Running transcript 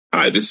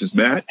Hi, this is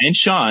Matt and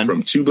Sean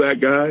from Two Black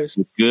Guys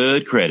with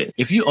Good Credit.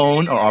 If you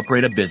own or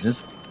operate a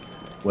business,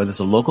 whether it's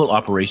a local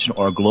operation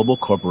or a global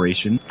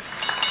corporation,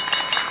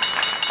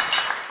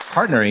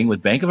 partnering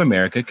with Bank of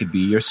America could be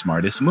your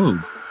smartest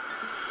move.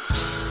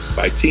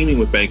 By teaming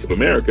with Bank of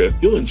America,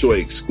 you'll enjoy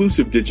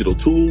exclusive digital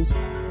tools,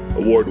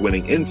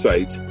 award-winning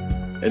insights,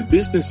 and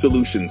business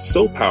solutions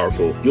so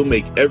powerful you'll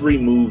make every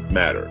move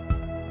matter.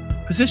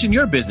 Position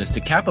your business to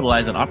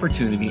capitalize on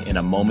opportunity in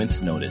a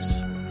moment's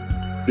notice.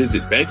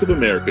 Visit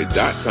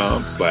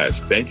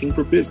bankofamerica.com/banking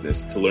for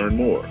business to learn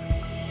more.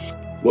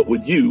 What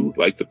would you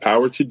like the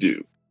power to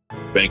do?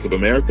 Bank of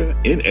America,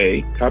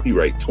 N.A.,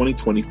 copyright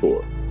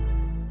 2024.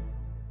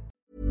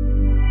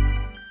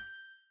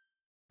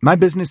 My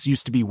business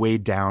used to be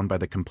weighed down by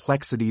the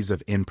complexities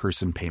of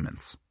in-person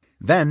payments.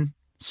 Then,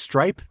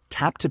 Stripe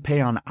Tap to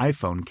Pay on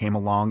iPhone came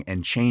along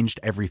and changed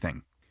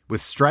everything.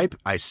 With Stripe,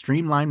 I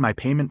streamlined my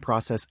payment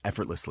process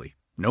effortlessly.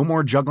 No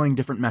more juggling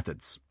different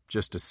methods.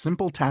 Just a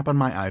simple tap on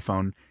my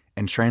iPhone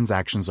and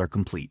transactions are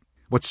complete.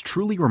 What's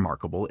truly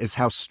remarkable is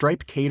how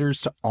Stripe caters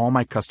to all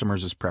my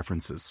customers'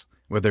 preferences.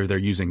 Whether they're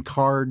using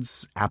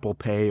cards, Apple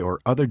Pay, or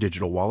other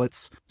digital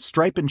wallets,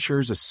 Stripe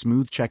ensures a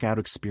smooth checkout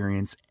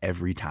experience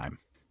every time.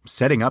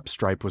 Setting up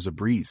Stripe was a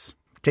breeze,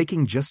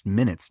 taking just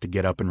minutes to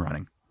get up and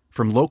running.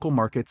 From local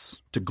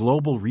markets to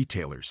global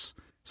retailers,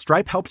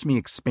 Stripe helped me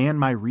expand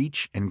my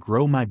reach and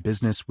grow my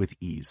business with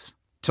ease.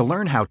 To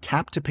learn how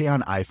Tap to Pay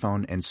on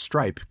iPhone and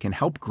Stripe can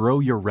help grow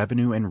your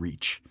revenue and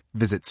reach,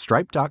 visit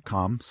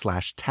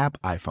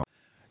stripe.com/tapiphone.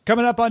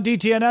 Coming up on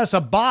DTNS,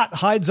 a bot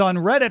hides on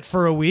Reddit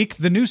for a week,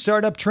 the new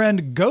startup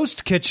trend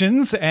Ghost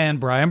Kitchens, and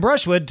Brian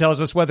Brushwood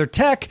tells us whether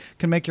tech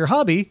can make your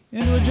hobby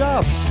into a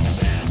job.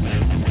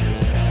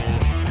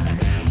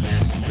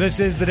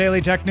 This is the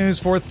Daily Tech News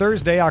for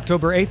Thursday,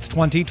 October 8th,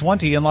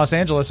 2020 in Los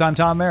Angeles. I'm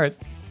Tom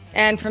Merritt.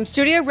 And from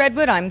Studio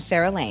Redwood, I'm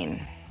Sarah Lane.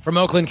 From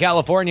Oakland,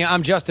 California,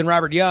 I'm Justin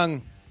Robert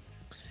Young.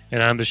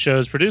 And I'm the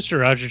show's producer,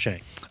 Roger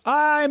Chang.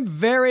 I'm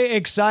very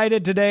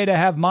excited today to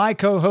have my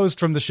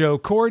co-host from the show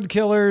Cord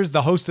Killers,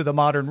 the host of The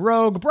Modern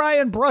Rogue,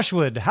 Brian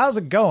Brushwood. How's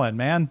it going,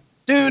 man?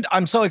 Dude,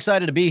 I'm so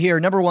excited to be here.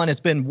 Number one, it's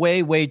been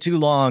way, way too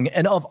long.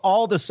 And of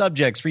all the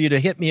subjects for you to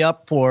hit me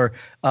up for,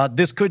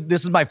 this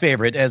is my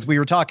favorite. As we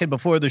were talking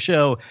before the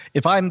show,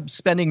 if I'm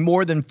spending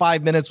more than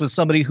 5 minutes with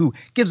somebody who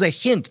gives a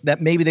hint that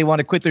maybe they want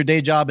to quit their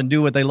day job and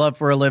do what they love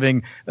for a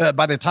living,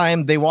 by the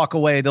time they walk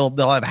away,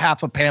 they'll have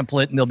half a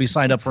pamphlet and they'll be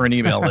signed up for an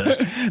email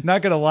list.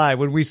 Not going to lie.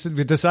 When we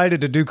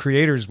decided to do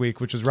Creators Week,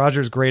 which was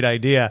Roger's great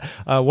idea,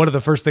 one of the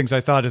first things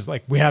I thought is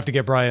like, we have to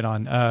get Brian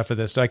on for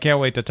this. So I can't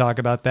wait to talk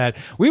about that.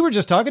 We were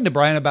just talking to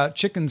Brian about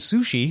chicken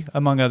sushi,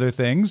 among other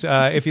things.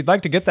 If you'd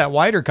like to get that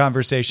wider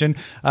conversation,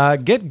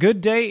 get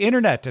Good Day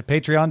Internet at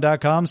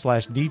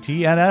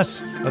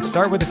patreon.com/DTNS. Let's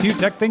start with a few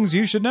tech things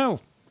you should know.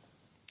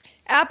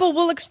 Apple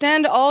will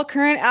extend all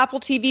current Apple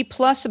TV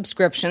Plus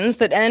subscriptions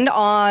that end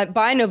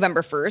by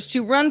November 1st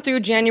to run through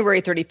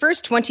January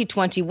 31st,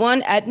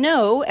 2021 at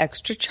no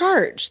extra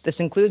charge. This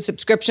includes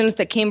subscriptions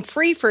that came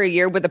free for a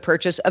year with the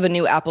purchase of a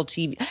new Apple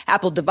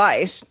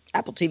device,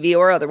 Apple TV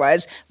or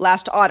otherwise,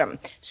 last autumn.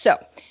 So,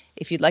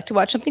 if you'd like to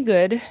watch something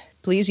good,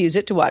 please use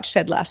it to watch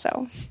Ted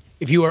Lasso.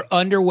 If you are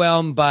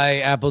underwhelmed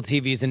by Apple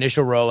TV's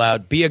initial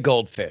rollout, be a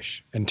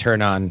goldfish and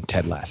turn on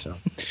Ted Lasso.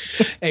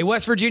 A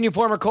West Virginia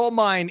former coal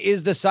mine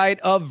is the site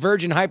of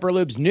Virgin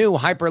Hyperloop's new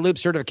Hyperloop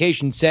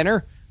Certification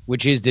Center,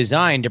 which is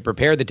designed to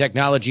prepare the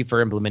technology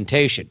for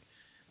implementation.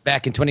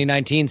 Back in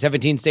 2019,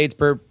 17 states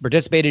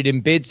participated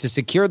in bids to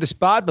secure the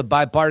spot, but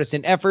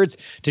bipartisan efforts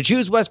to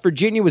choose West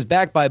Virginia was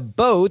backed by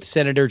both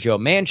Senator Joe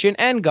Manchin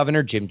and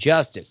Governor Jim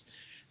Justice.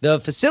 The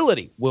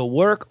facility will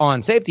work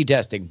on safety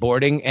testing,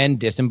 boarding, and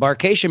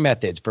disembarkation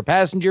methods for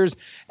passengers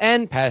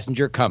and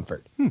passenger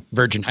comfort.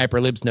 Virgin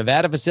Hyperloop's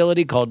Nevada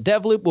facility called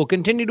DevLoop will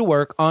continue to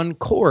work on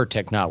core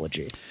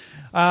technology.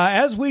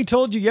 As we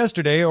told you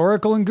yesterday,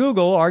 Oracle and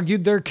Google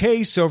argued their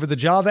case over the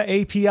Java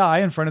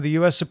API in front of the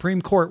U.S.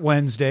 Supreme Court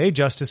Wednesday.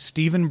 Justice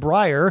Stephen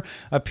Breyer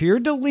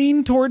appeared to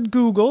lean toward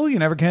Google. You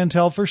never can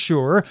tell for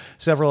sure.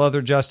 Several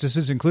other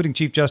justices, including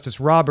Chief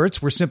Justice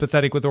Roberts, were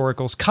sympathetic with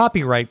Oracle's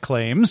copyright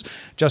claims.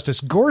 Justice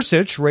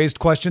Gorsuch raised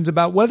questions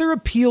about whether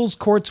appeals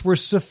courts were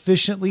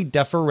sufficiently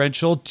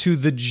deferential to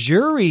the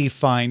jury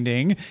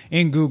finding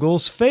in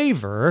Google's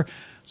favor.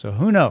 So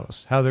who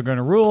knows how they're going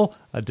to rule?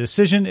 A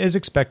decision is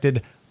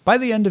expected by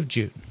the end of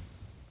June.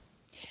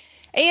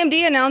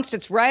 AMD announced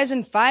its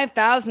Ryzen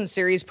 5000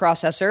 series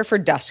processor for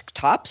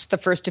desktops, the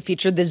first to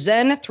feature the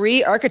Zen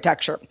 3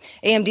 architecture.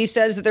 AMD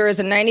says that there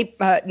is a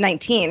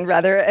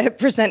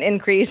 19%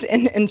 increase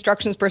in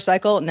instructions per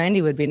cycle.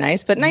 90 would be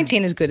nice, but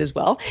 19 is good as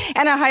well.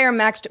 And a higher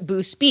maxed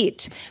boost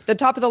speed. The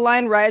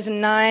top-of-the-line Ryzen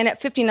 9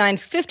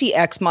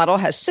 5950X model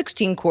has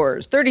 16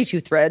 cores, 32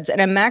 threads, and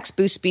a max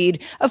boost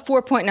speed of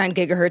 4.9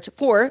 gigahertz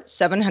for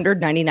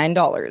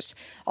 $799.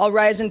 All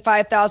Ryzen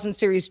 5000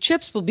 series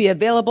chips will be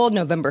available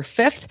November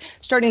 5th,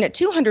 starting at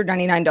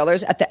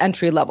 $299 at the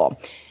entry level.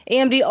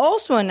 AMD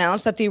also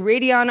announced that the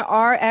Radeon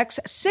RX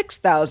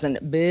 6000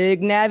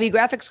 Big Navi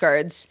graphics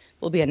cards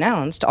will be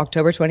announced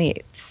October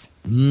 28th.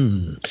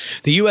 The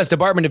U.S.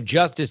 Department of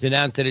Justice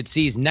announced that it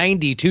seized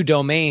 92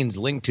 domains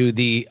linked to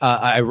the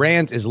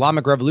Iran's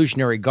Islamic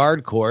Revolutionary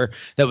Guard Corps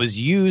that was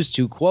used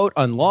to, quote,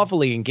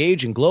 unlawfully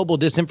engage in global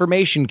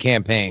disinformation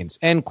campaigns,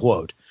 end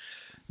quote.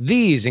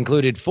 These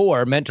included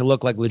 4 meant to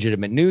look like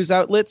legitimate news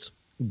outlets.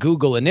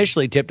 Google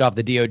initially tipped off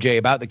the DOJ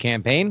about the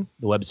campaign.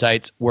 The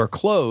websites were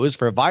closed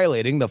for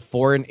violating the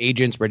Foreign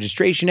Agents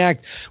Registration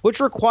Act, which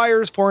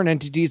requires foreign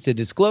entities to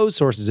disclose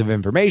sources of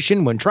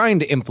information when trying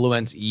to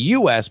influence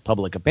U.S.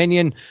 public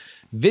opinion.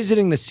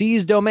 Visiting the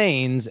seized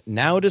domains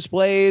now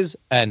displays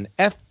an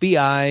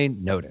FBI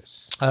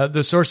notice.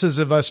 The sources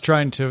of us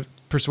trying to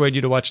persuade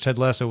you to watch Ted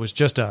Lasso was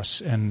just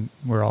us, and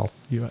we're all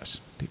U.S.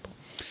 people.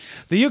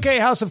 The UK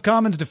House of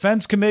Commons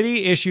Defense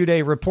Committee issued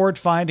a report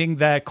finding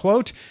that,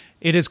 quote,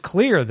 it is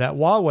clear that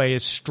Huawei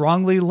is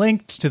strongly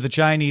linked to the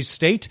Chinese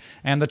state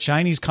and the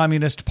Chinese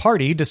Communist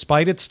Party,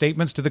 despite its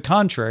statements to the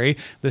contrary.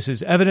 This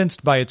is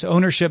evidenced by its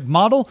ownership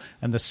model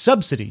and the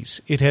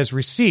subsidies it has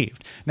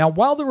received. Now,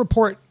 while the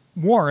report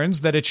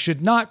warns that it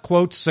should not,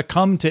 quote,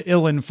 succumb to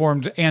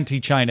ill-informed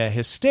anti-China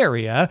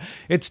hysteria,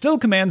 it still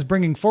recommends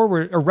bringing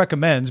forward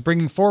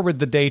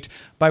the date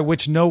by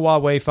which no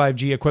Huawei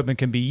 5G equipment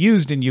can be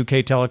used in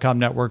UK telecom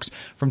networks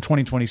from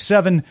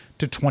 2027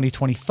 to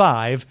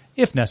 2025,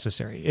 if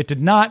necessary. It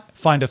did not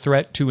find a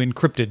threat to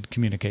encrypted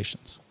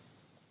communications.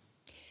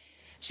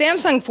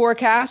 Samsung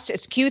forecasts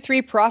its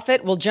Q3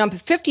 profit will jump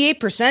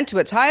 58% to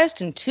its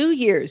highest in 2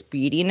 years,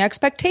 beating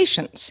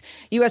expectations.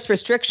 U.S.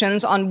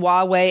 restrictions on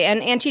Huawei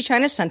and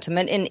anti-China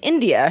sentiment in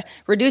India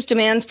reduced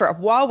demands for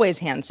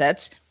Huawei's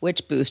handsets,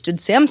 which boosted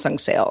Samsung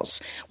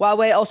sales.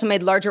 Huawei also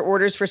made larger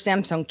orders for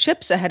Samsung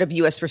chips ahead of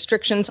U.S.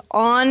 restrictions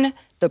on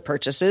the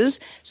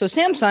purchases. So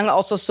Samsung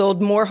also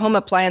sold more home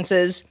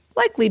appliances,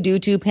 likely due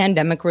to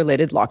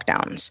pandemic-related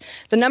lockdowns.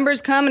 The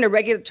numbers come in a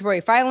regulatory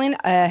filing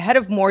ahead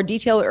of more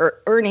detailed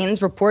earnings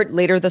report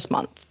later this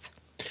month.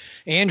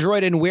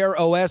 Android and Wear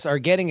OS are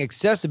getting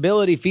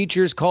accessibility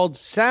features called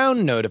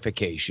sound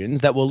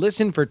notifications that will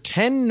listen for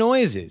 10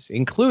 noises,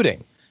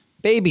 including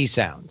baby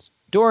sounds,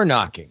 door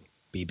knocking,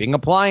 beeping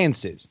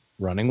appliances,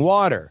 running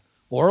water,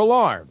 or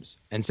alarms,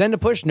 and send a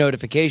push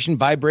notification,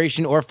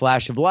 vibration, or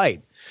flash of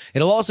light.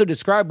 It'll also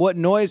describe what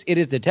noise it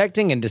is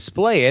detecting and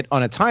display it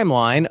on a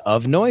timeline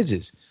of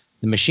noises.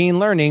 The machine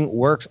learning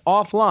works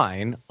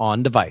offline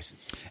on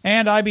devices.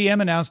 And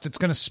IBM announced it's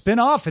going to spin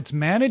off its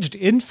managed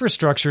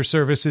infrastructure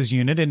services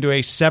unit into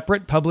a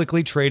separate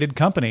publicly traded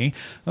company.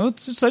 Well,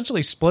 it's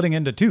essentially splitting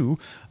into two.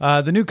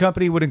 The new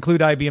company would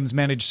include IBM's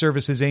managed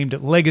services aimed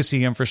at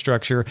legacy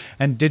infrastructure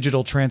and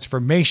digital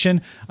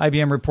transformation.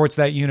 IBM reports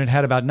that unit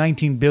had about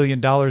 $19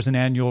 billion in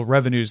annual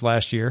revenues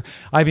last year.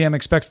 IBM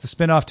expects the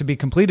spin-off to be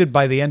completed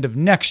by the end of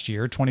next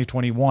year,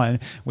 2021,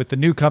 with the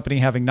new company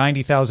having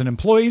 90,000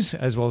 employees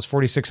as well as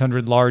 4,600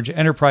 large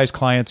enterprise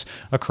clients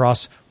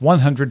across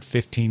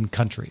 115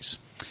 countries.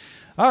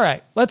 All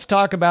right, let's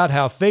talk about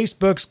how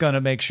Facebook's going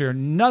to make sure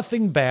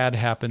nothing bad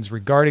happens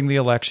regarding the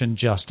election,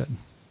 Justin.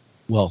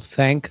 Well,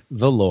 thank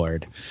the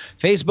Lord.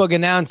 Facebook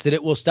announced that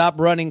it will stop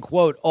running,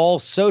 quote, all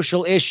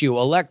social issue,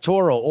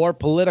 electoral, or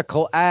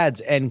political ads,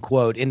 end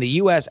quote, in the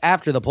U.S.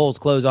 after the polls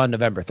close on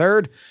November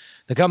 3rd.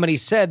 The company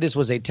said this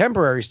was a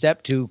temporary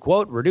step to,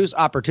 quote, reduce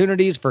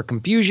opportunities for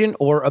confusion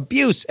or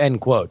abuse,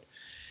 end quote.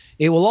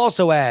 It will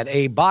also add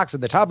a box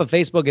at the top of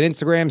Facebook and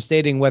Instagram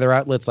stating whether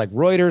outlets like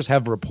Reuters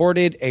have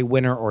reported a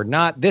winner or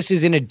not. This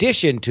is in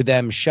addition to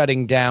them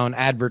shutting down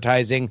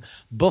advertising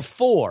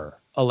before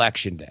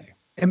Election Day.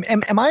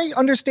 Am I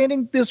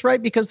understanding this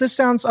right? Because this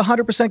sounds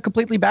 100%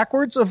 completely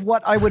backwards of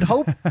what I would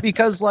hope.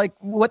 Because like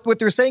what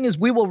they're saying is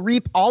we will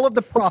reap all of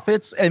the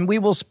profits and we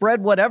will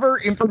spread whatever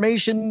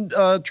information,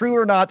 true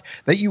or not,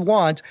 that you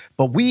want.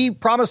 But we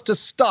promise to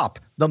stop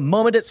the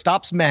moment it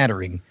stops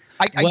mattering.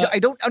 I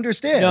don't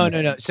understand.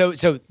 No.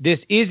 So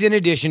this is in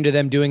addition to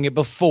them doing it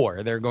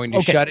before. They're going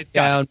to shut it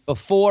down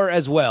before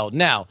as well.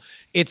 Now,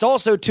 it's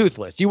also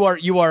toothless. You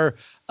are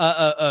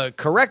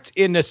correct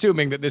in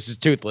assuming that this is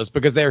toothless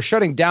because they are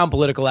shutting down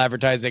political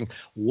advertising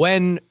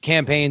when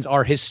campaigns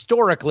are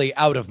historically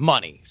out of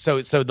money.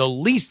 So the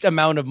least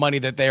amount of money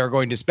that they are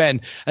going to spend,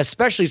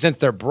 especially since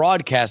they're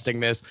broadcasting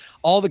this,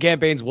 all the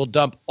campaigns will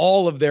dump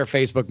all of their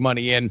Facebook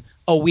money in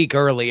a week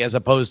early as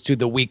opposed to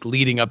the week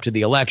leading up to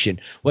the election.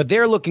 What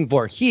they're looking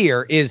for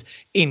here is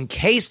in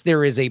case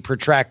there is a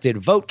protracted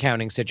vote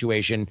counting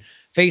situation,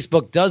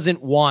 Facebook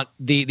doesn't want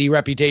the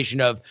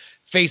reputation of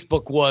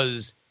Facebook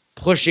was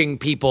pushing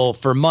people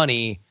for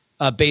money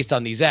based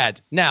on these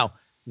ads. Now,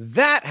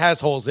 that has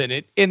holes in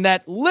it in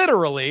that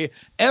literally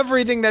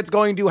everything that's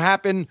going to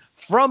happen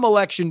from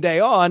Election Day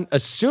on,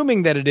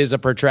 assuming that it is a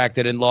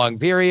protracted and long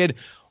period,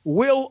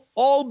 will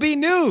all be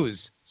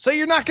news. So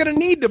you're not going to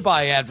need to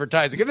buy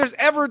advertising. If there's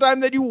ever a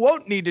time that you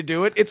won't need to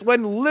do it, it's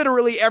when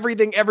literally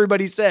everything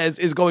everybody says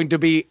is going to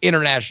be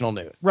international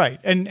news. Right.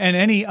 And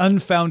any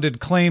unfounded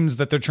claims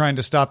that they're trying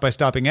to stop by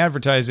stopping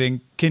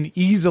advertising can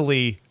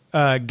easily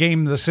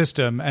game the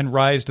system and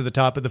rise to the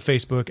top of the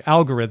Facebook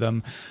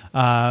algorithm.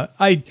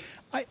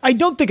 I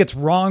don't think it's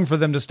wrong for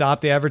them to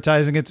stop the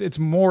advertising. It's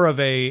more of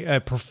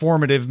a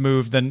performative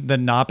move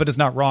than not, but it's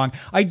not wrong.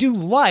 I do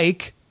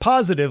like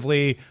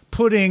positively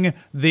putting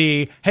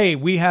the, hey,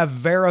 we have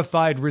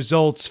verified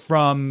results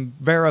from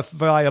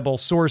verifiable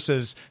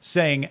sources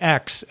saying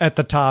X at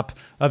the top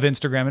of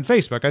Instagram and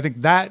Facebook. I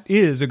think that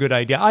is a good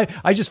idea.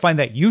 I just find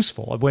that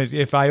useful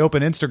if I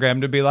open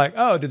Instagram to be like,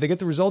 oh, did they get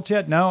the results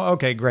yet? No?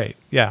 Okay, great.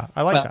 Yeah,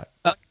 I like that.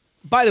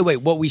 By the way,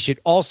 what we should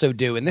also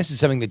do, and this is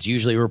something that's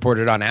usually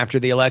reported on after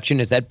the election,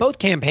 is that both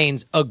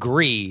campaigns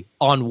agree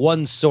on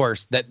one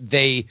source that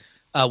they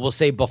will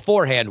say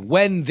beforehand,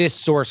 when this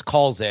source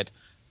calls it,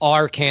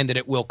 our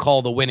candidate will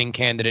call the winning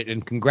candidate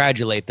and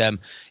congratulate them.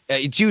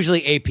 It's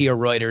usually AP or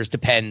Reuters,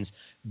 depends.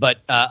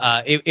 But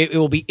it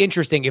will be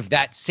interesting if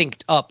that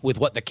synced up with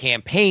what the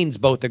campaigns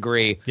both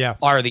agree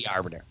are the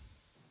arbiter.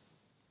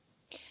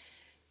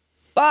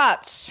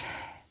 Bots.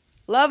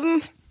 Love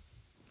them?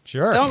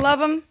 Sure. Don't love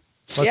them?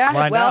 Whether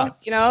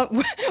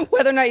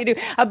or not you do.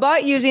 A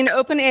bot using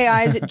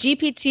OpenAI's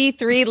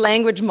GPT-3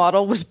 language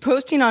model was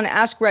posting on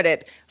Ask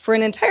Reddit for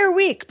an entire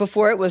week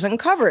before it was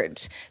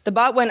uncovered. The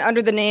bot went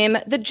under the name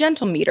The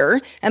Gentle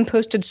Meter and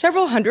posted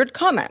several hundred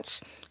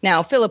comments.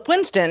 Now, Philip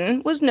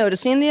Winston was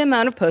noticing the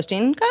amount of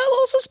posting got a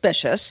little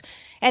suspicious,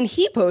 and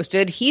he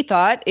posted he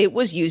thought it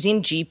was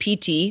using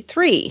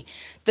GPT-3.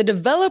 The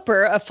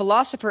developer of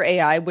Philosopher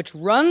AI, which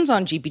runs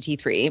on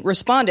GPT-3,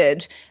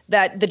 responded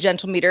that the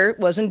Gentle Meter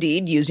was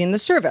indeed using the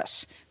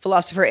service.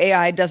 Philosopher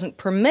AI doesn't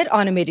permit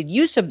automated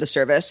use of the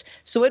service,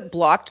 so it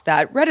blocked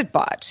that Reddit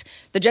bot.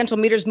 The Gentle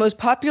Meter's most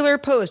popular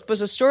post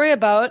was a story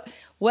about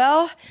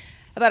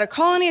a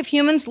colony of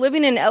humans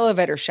living in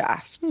elevator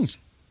shafts.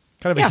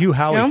 Kind of a Hugh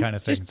Howey kind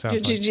of thing, it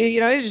sounds like.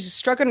 It just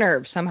struck a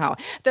nerve somehow.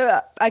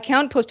 The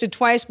account posted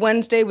twice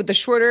Wednesday with the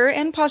shorter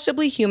and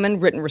possibly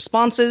human written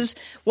responses.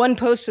 One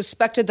post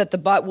suspected that the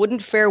bot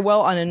wouldn't fare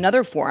well on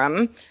another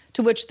forum,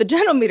 to which the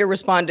Gentle Meter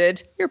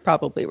responded, "You're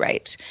probably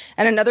right."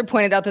 And another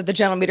pointed out that the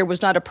Gentle Meter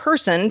was not a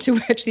person, to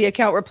which the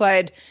account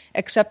replied,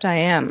 "Except I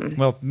am."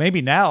 Well,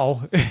 maybe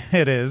now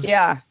it is.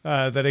 Yeah.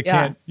 That it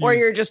can't Or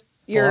you're just...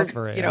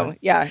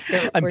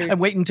 I'm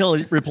waiting until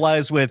it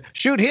replies with,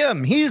 "Shoot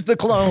him, he's the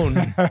clone."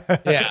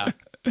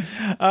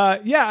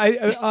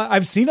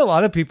 I've seen a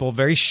lot of people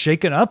very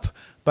shaken up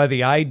by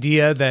the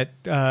idea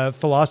that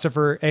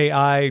Philosopher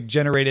AI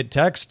generated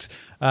text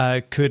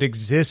could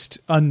exist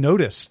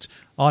unnoticed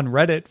on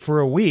Reddit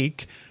for a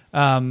week.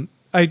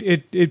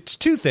 It's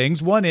two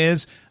things. One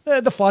is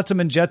the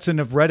flotsam and jetsam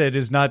of Reddit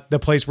is not the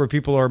place where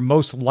people are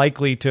most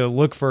likely to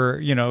look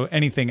for,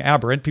 anything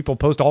aberrant. People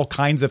post all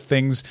kinds of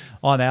things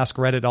on Ask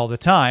Reddit all the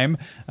time.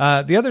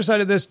 The other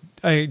side of this,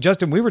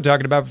 Justin, we were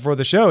talking about before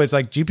the show, is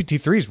like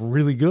GPT-3 is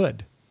really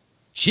good.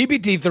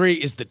 GPT-3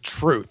 is the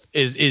truth,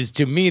 is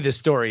to me the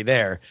story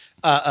there.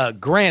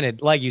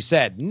 Granted, like you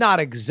said,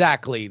 not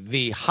exactly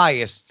the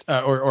highest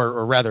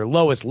or rather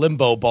lowest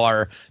limbo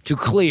bar to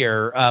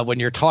clear when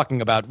you're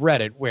talking about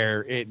Reddit,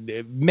 where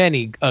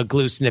many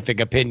glue sniffing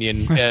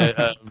opinion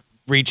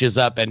reaches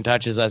up and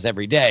touches us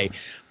every day.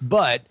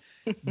 But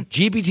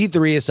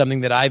GPT-3 is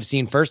something that I've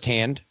seen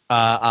firsthand.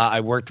 I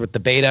worked with the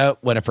beta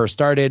when it first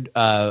started.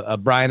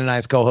 Brian and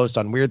I's co-host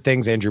on Weird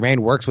Things, Andrew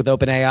Main, works with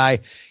OpenAI.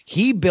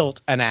 He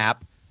built an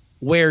app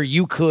where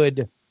you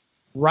could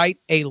write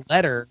a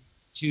letter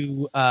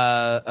to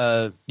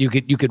you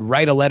could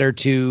write a letter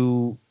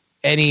to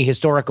any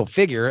historical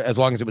figure as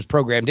long as it was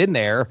programmed in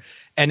there,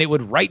 and it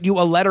would write you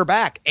a letter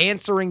back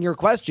answering your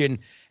question.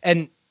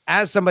 And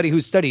as somebody who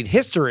studied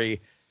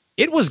history,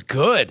 it was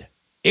good.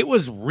 It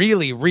was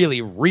really,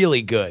 really,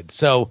 really good.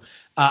 So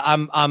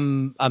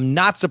I'm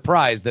not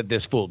surprised that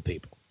this fooled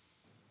people.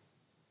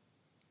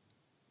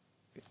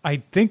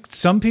 I think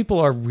some people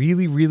are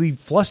really, really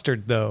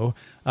flustered, though,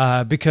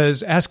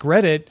 because Ask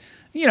Reddit,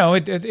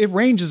 it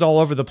ranges all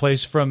over the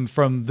place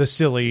from the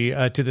silly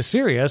to the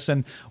serious.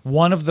 And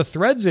one of the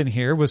threads in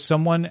here was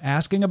someone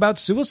asking about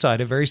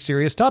suicide, a very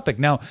serious topic.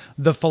 Now,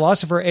 the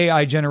Philosopher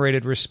AI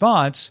generated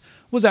response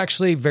was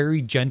actually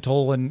very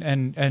gentle.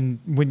 And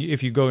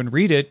if you go and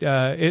read it,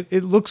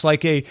 it looks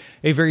like a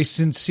very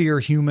sincere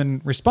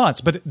human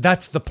response. But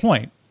that's the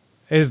point,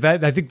 is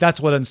that I think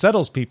that's what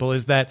unsettles people,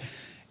 is that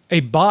a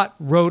bot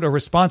wrote a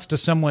response to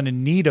someone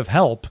in need of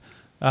help,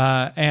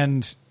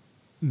 and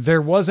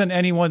there wasn't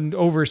anyone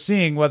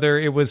overseeing whether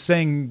it was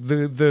saying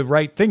the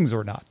right things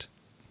or not.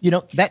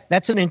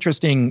 That's an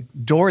interesting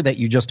door that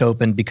you just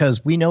opened,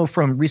 because we know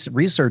from recent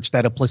research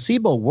that a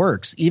placebo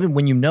works even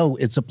when you know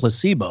it's a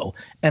placebo.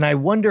 And I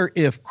wonder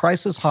if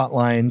crisis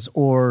hotlines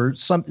or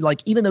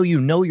even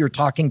though you're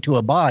talking to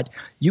a bot,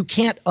 you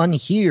can't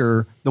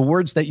unhear the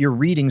words that you're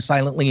reading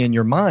silently in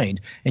your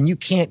mind, and you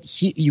can't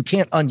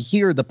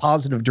unhear the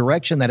positive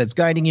direction that it's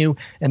guiding you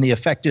and the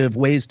effective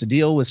ways to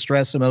deal with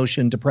stress,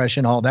 emotion,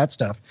 depression, all that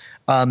stuff.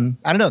 I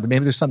don't know.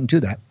 Maybe there's something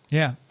to that.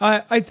 Yeah,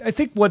 I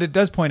think what it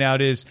does point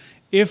out is,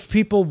 if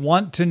people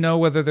want to know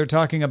whether they're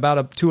talking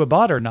about to a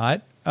bot or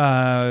not,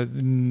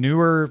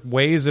 newer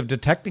ways of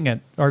detecting it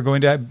are going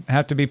to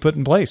have to be put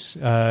in place.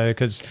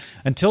 Because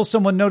until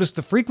someone noticed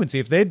the frequency,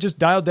 if they had just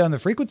dialed down the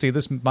frequency,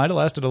 this might have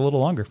lasted a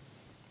little longer.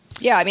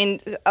 Yeah, I mean,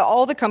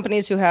 all the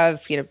companies who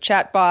have,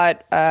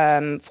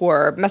 chatbot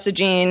for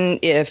messaging,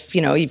 if,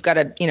 you've got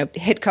to,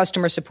 hit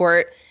customer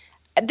support,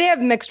 they have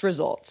mixed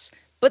results.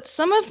 But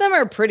some of them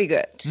are pretty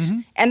good. Mm-hmm.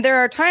 And there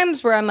are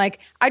times where I'm like,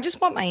 I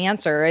just want my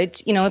answer.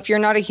 It's, if you're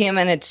not a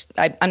human,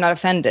 I'm not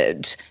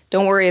offended.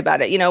 Don't worry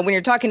about it. When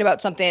you're talking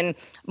about something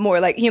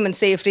more like human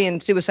safety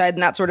and suicide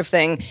and that sort of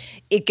thing,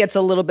 it gets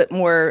a little bit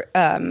more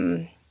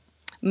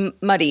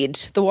muddied,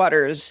 the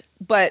waters.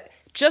 But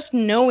just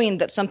knowing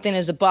that something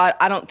is a bot,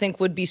 I don't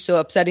think would be so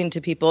upsetting to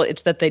people.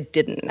 It's that they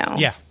didn't know.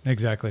 Yeah,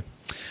 exactly.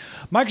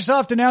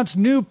 Microsoft announced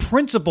new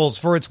principles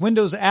for its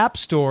Windows App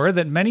Store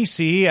that many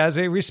see as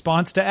a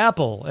response to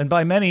Apple, and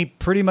by many,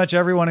 pretty much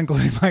everyone,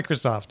 including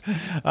Microsoft.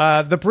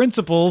 The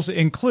principles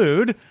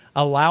include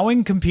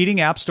allowing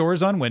competing app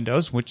stores on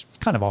Windows, which has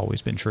kind of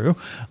always been true,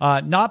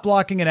 not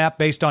blocking an app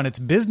based on its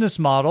business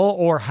model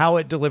or how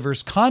it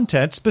delivers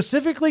content,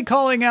 specifically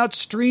calling out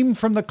stream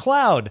from the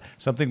cloud,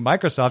 something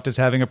Microsoft is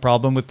having a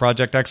problem with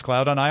Project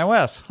xCloud on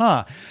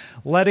iOS.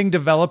 Letting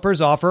developers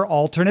offer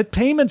alternate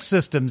payment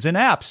systems in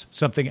apps,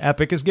 something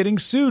Epic is getting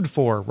sued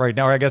for right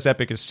now, or I guess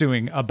Epic is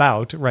suing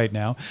about right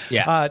now.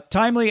 Yeah.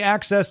 Timely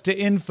access to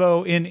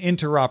info in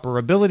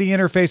interoperability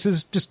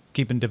interfaces, just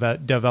keeping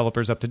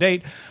developers up to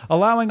date.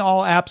 Allowing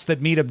all apps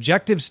that meet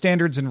objective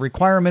standards and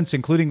requirements,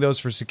 including those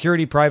for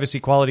security, privacy,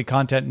 quality,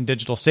 content, and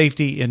digital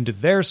safety, into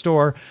their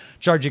store.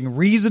 Charging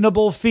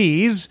reasonable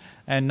fees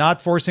and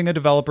not forcing a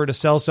developer to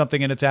sell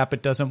something in its app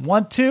it doesn't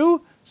want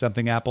to,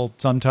 something Apple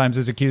sometimes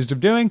is accused of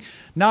doing.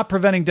 Not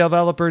preventing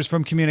developers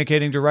from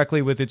communicating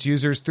directly with its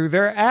users through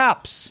their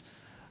apps.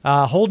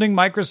 Holding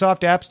Microsoft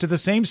apps to the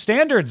same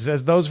standards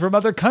as those from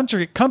other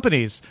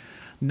companies.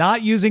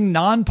 Not using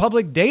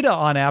non-public data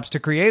on apps to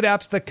create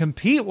apps that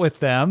compete with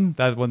them.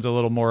 That one's a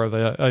little more of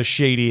a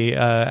shady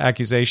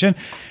accusation.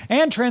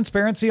 And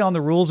transparency on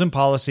the rules and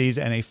policies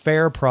and a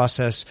fair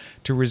process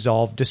to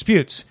resolve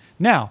disputes.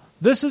 Now,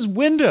 this is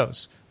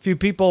Windows. Few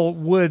people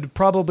would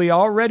probably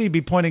already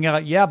be pointing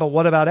out, yeah, but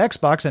what about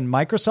Xbox? And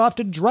Microsoft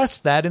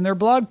addressed that in their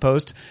blog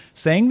post,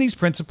 saying these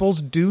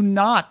principles do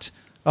not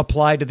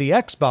apply to the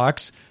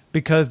Xbox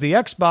because the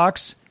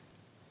Xbox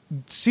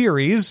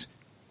series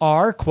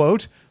are,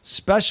 quote,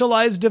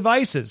 specialized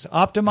devices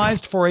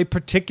optimized for a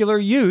particular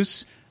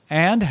use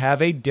and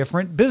have a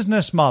different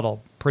business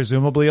model,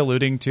 presumably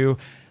alluding to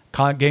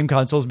game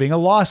consoles being a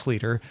loss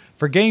leader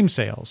for game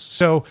sales.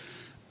 So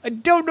I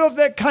don't know if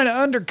that kind of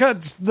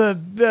undercuts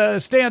the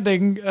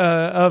standing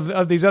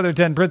of these other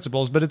 10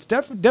 principles, but it's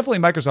definitely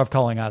Microsoft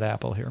calling out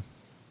Apple here.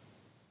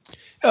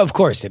 Of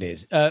course it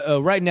is.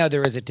 Right now,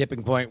 there is a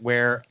tipping point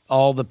where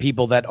all the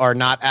people that are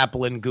not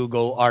Apple and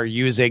Google are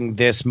using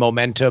this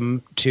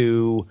momentum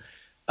to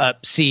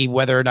see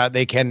whether or not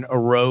they can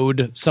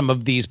erode some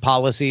of these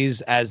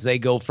policies as they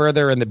go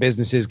further and the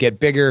businesses get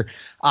bigger.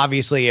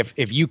 Obviously,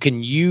 if you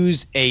can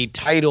use a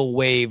tidal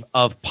wave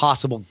of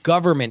possible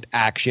government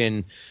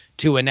action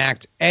to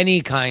enact any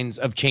kinds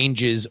of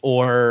changes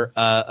or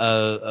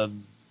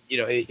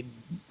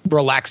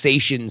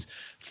relaxations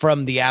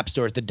from the app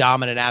stores, the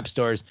dominant app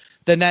stores,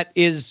 then that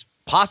is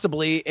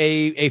possibly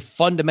a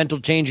fundamental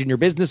change in your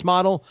business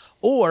model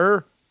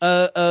or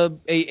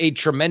a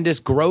tremendous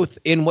growth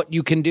in what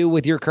you can do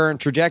with your current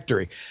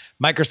trajectory.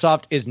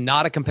 Microsoft is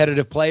not a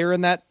competitive player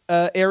in that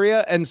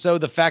area, and so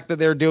the fact that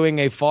they're doing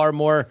a far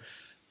more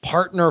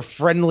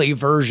partner-friendly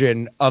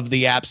version of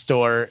the App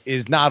Store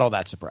is not all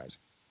that surprising.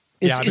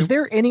 Is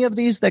there any of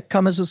these that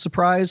come as a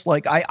surprise?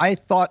 Like I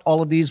thought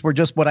all of these were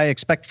just what I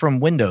expect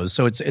from Windows,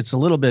 so it's a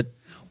little bit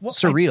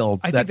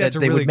surreal that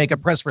they would make a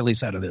press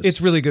release out of this.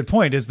 It's a really good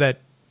point, is that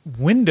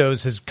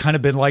Windows has kind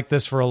of been like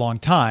this for a long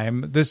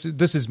time. This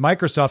is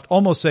Microsoft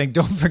almost saying,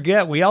 don't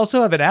forget, we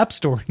also have an app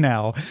store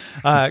now,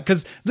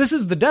 because this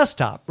is the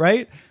desktop,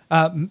 right?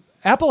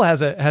 Apple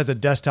has a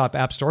desktop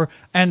app store,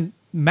 and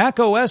Mac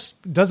OS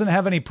doesn't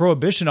have any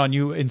prohibition on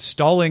you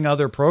installing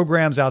other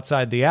programs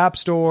outside the App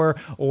Store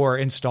or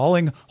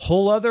installing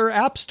whole other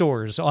app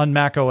stores on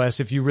Mac OS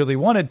if you really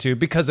wanted to,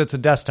 because it's a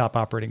desktop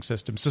operating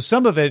system. So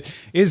some of it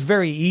is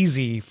very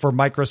easy for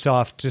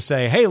Microsoft to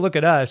say, hey, look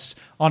at us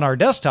on our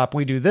desktop,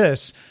 we do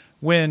this.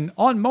 When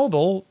on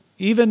mobile,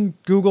 even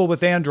Google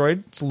with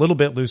Android, it's a little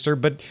bit looser,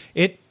 but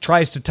it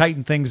tries to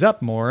tighten things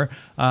up more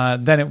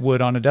than it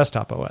would on a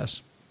desktop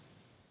OS.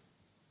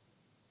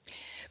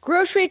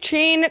 Grocery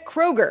chain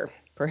Kroger,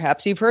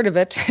 perhaps you've heard of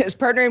it, is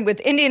partnering with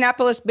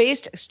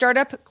Indianapolis-based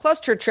startup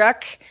Cluster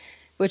Truck,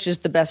 which is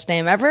the best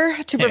name ever,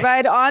 to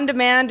provide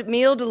on-demand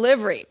meal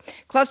delivery.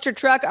 Cluster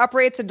Truck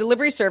operates a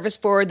delivery service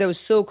for those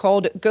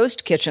so-called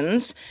ghost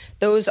kitchens.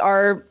 Those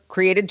are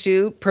created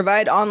to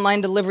provide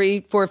online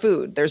delivery for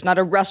food. There's not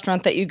a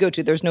restaurant that you go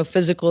to. There's no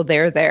physical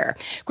there.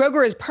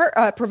 Kroger is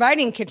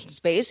providing kitchen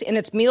space in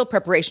its meal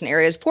preparation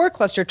areas for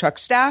Cluster Truck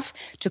staff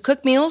to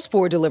cook meals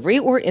for delivery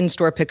or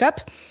in-store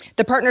pickup.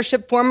 The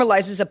partnership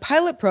formalizes a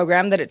pilot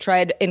program that it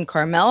tried in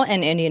Carmel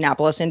and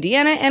Indianapolis,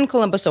 Indiana, and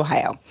Columbus,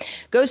 Ohio.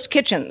 Ghost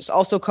kitchens,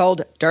 also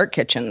called dark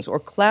kitchens or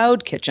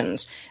cloud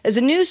kitchens, is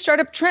a new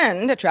startup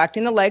trend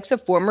attracting the likes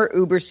of former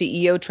Uber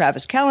CEO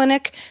Travis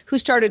Kalanick, who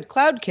started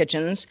Cloud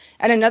Kitchens,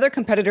 and another another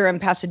competitor in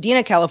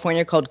Pasadena,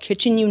 California called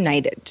Kitchen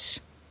United.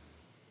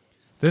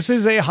 This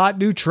is a hot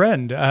new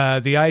trend.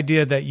 The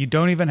idea that you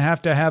don't even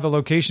have to have a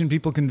location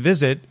people can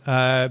visit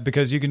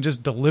because you can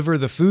just deliver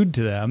the food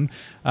to them.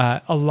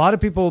 A lot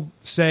of people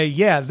say,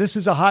 yeah, this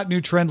is a hot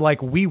new trend like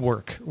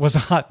WeWork was a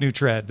hot new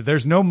trend.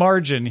 There's no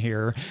margin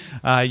here.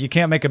 You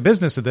can't make a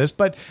business of this.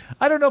 But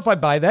I don't know if I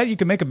buy that. You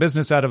can make a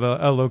business out of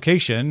a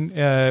location.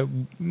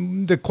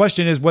 The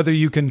question is whether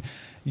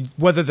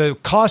the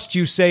cost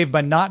you save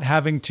by not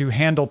having to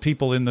handle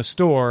people in the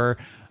store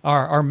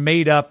are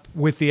made up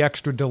with the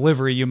extra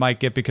delivery you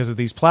might get because of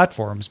these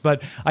platforms.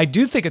 But I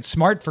do think it's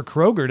smart for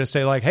Kroger to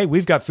say, like, hey,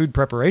 we've got food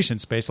preparation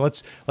space.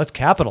 Let's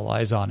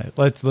capitalize on it.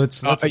 Let's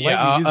let you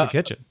use the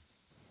kitchen.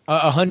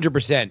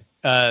 100%.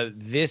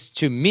 This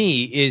to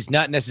me is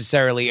not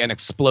necessarily an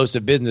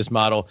explosive business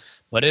model,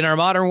 but in our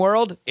modern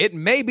world, it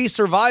may be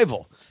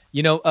survival.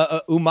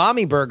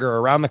 Umami Burger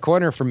around the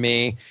corner from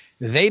me,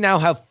 they now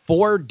have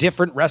 4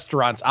 different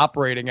restaurants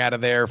operating out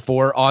of there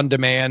for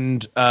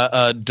on-demand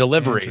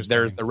delivery.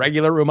 There's the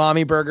regular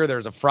Umami Burger.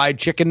 There's a fried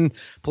chicken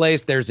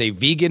place. There's a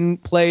vegan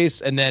place.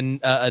 And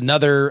then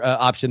another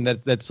option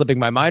that's slipping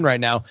my mind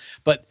right now.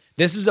 But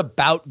this is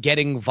about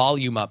getting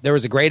volume up. There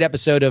was a great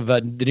episode of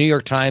the New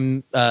York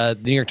Times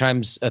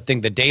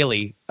thing, The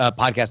Daily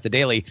podcast, The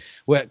Daily,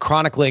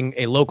 chronicling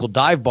a local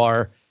dive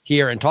bar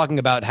here and talking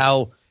about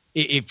how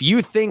if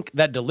you think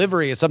that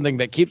delivery is something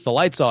that keeps the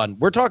lights on,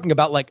 we're talking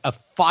about like a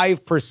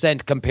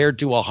 5% compared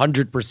to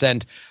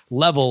 100%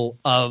 level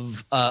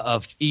of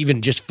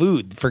even just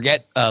food.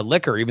 Forget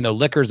liquor, even though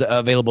liquor is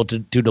available to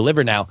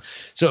deliver now.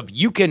 So if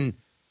you can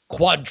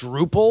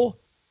quadruple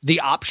the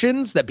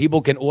options that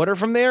people can order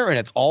from there and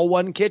it's all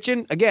one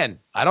kitchen, again,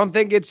 I don't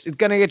think it's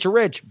going to get you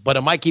rich, but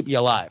it might keep you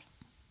alive.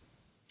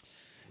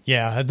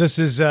 Yeah, this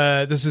is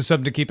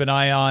something to keep an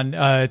eye on.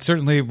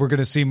 Certainly, we're going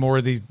to see more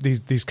of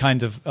these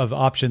kinds of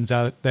options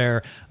out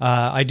there.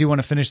 I do want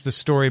to finish the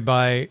story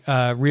by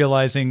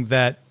realizing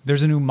that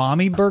there's an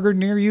Umami Burger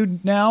near you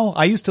now.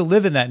 I used to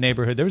live in that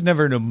neighborhood. There was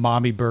never an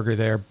Umami Burger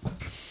there.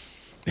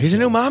 There's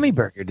an Umami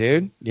Burger,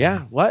 dude.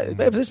 Yeah, what?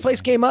 If this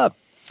place came up.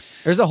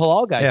 There's a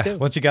halal guys too.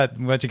 Once you got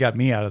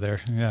me out of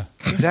there. Yeah,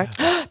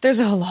 exactly. There's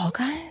a halal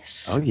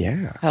guys. Oh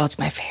yeah. Oh, it's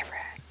my favorite.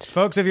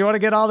 Folks, if you want to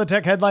get all the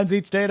tech headlines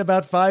each day in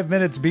about 5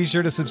 minutes, be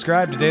sure to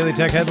subscribe to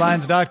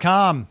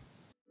dailytechheadlines.com.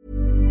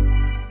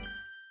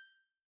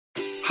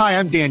 Hi,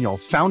 I'm Daniel,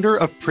 founder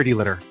of Pretty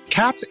Litter.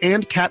 Cats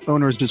and cat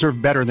owners deserve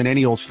better than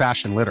any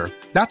old-fashioned litter.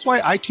 That's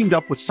why I teamed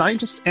up with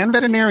scientists and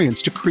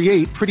veterinarians to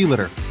create Pretty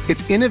Litter.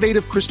 Its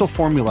innovative crystal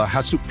formula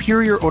has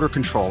superior odor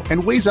control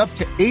and weighs up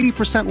to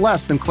 80%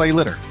 less than clay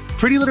litter.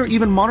 Pretty Litter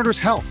even monitors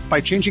health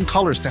by changing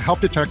colors to help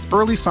detect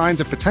early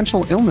signs of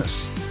potential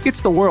illness.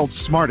 It's the world's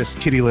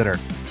smartest kitty litter.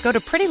 Go to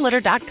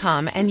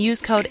prettylitter.com and use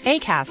code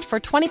ACAST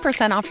for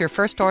 20% off your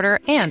first order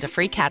and a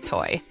free cat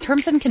toy.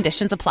 Terms and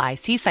conditions apply.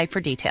 See site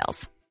for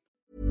details.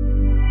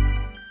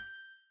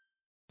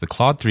 The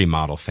Claude 3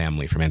 model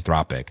family from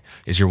Anthropic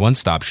is your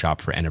one-stop shop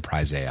for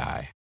enterprise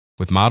AI.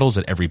 With models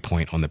at every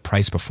point on the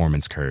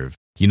price-performance curve,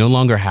 you no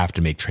longer have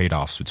to make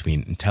trade-offs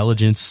between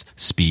intelligence,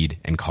 speed,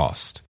 and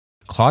cost.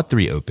 Claude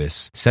 3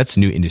 Opus sets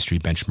new industry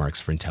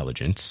benchmarks for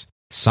intelligence.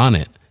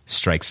 Sonnet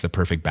strikes the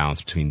perfect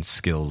balance between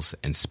skills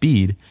and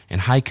speed.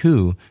 And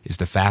Haiku is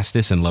the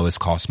fastest and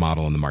lowest cost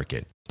model in the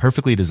market,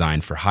 perfectly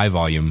designed for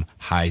high-volume,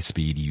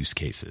 high-speed use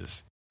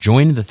cases.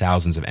 Join the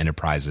thousands of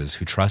enterprises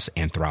who trust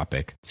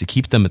Anthropic to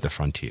keep them at the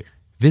frontier.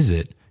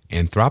 Visit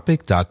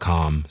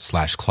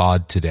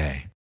anthropic.com/Claude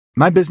today.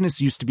 My business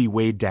used to be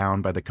weighed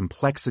down by the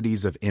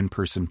complexities of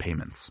in-person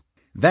payments.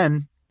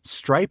 Then,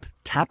 Stripe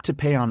Tap to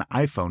Pay on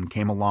iPhone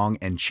came along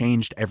and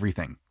changed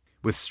everything.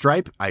 With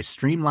Stripe, I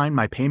streamlined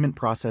my payment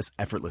process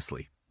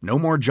effortlessly. No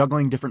more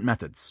juggling different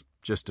methods.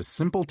 Just a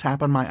simple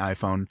tap on my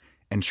iPhone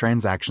and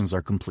transactions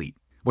are complete.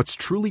 What's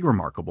truly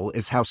remarkable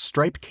is how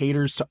Stripe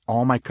caters to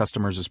all my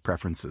customers'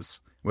 preferences.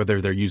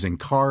 Whether they're using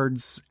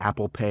cards,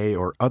 Apple Pay,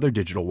 or other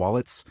digital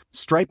wallets,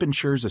 Stripe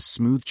ensures a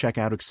smooth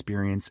checkout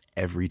experience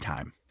every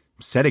time.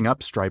 Setting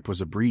up Stripe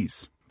was a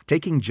breeze,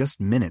 taking just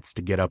minutes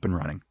to get up and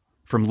running.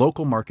 From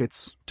local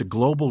markets to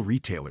global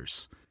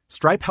retailers,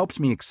 Stripe helped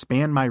me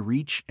expand my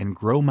reach and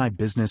grow my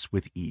business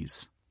with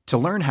ease. To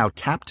learn how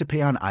Tap to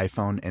Pay on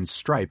iPhone and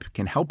Stripe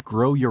can help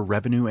grow your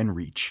revenue and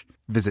reach,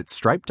 visit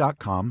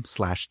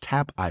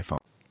stripe.com/tapiphone.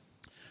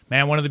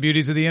 Man, one of the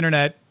beauties of the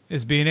internet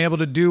is being able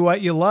to do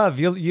what you love.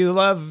 You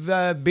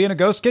love being a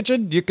ghost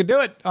kitchen? You could do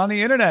it on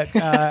the internet.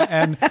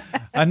 And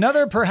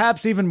another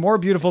perhaps even more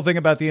beautiful thing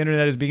about the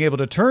internet is being able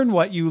to turn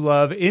what you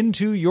love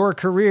into your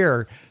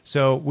career.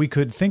 So we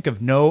could think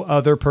of no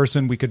other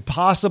person we could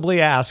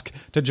possibly ask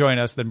to join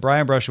us than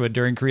Brian Brushwood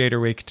during Creator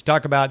Week to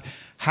talk about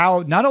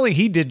how not only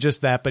he did just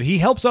that, but he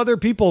helps other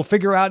people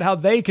figure out how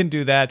they can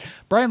do that.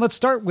 Brian, let's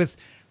start with,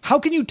 how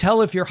can you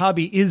tell if your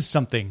hobby is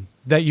something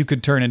that you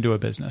could turn into a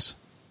business?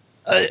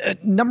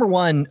 Number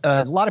one,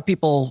 a lot of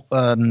people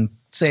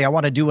say, I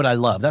want to do what I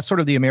love. That's sort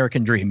of the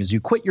American dream, is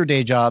you quit your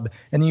day job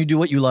and then you do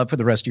what you love for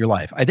the rest of your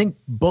life. I think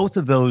both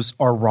of those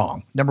are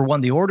wrong. Number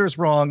one, the order is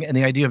wrong, and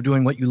the idea of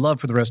doing what you love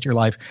for the rest of your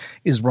life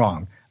is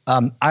wrong.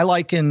 I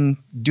liken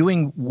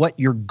doing what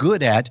you're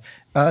good at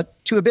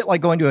to a bit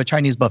like going to a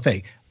Chinese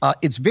buffet.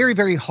 It's very,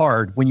 very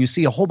hard when you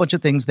see a whole bunch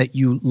of things that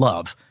you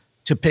love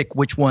to pick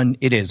which one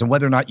it is and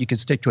whether or not you can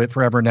stick to it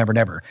forever and ever and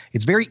ever.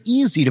 It's very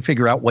easy to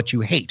figure out what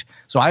you hate.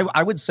 So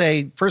I would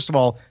say, first of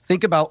all,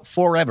 think about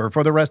forever,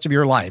 for the rest of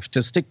your life,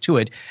 to stick to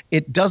it.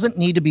 It doesn't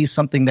need to be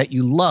something that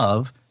you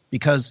love,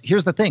 because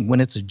here's the thing.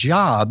 When it's a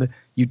job,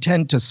 you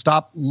tend to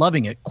stop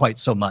loving it quite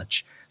so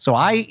much. So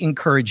I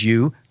encourage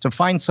you to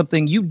find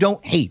something you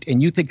don't hate.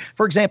 And you think,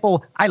 for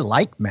example, I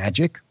like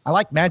magic. I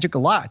like magic a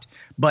lot.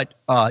 But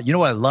you know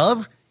what I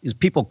love? Is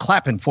people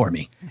clapping for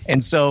me.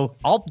 And so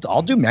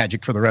I'll do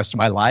magic for the rest of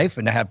my life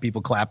and have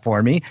people clap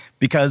for me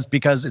because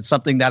it's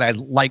something that I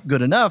like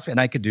good enough and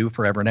I could do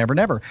forever and ever and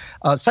ever.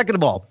 Second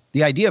of all,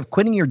 the idea of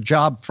quitting your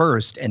job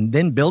first and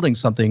then building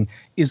something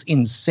is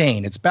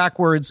insane. It's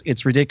backwards.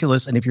 It's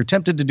ridiculous. And if you're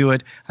tempted to do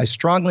it, I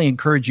strongly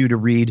encourage you to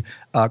read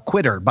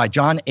Quitter by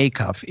Jon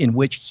Acuff, in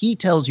which he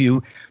tells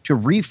you to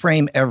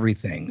reframe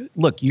everything.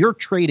 Look, you're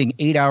trading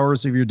 8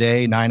 hours of your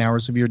day, 9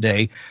 hours of your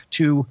day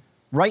to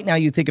right now,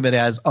 you think of it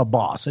as a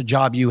boss, a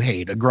job you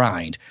hate, a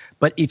grind.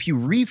 But if you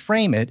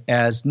reframe it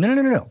as,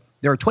 no.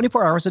 There are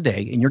 24 hours a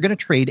day, and you're going to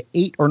trade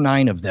 8 or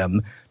 9 of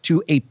them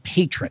to a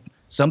patron,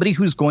 somebody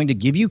who's going to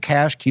give you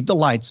cash, keep the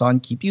lights on,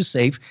 keep you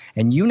safe,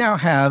 and you now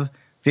have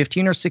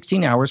 15 or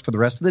 16 hours for the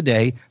rest of the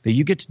day that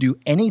you get to do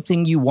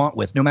anything you want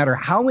with, no matter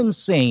how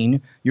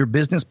insane your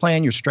business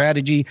plan, your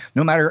strategy,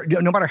 no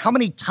matter how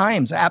many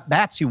times at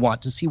bats you want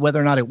to see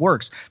whether or not it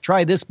works.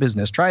 Try this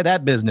business, try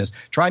that business,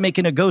 try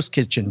making a ghost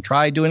kitchen,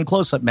 try doing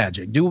close-up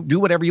magic, do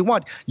whatever you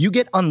want. You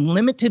get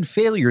unlimited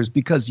failures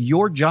because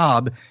your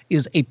job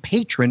is a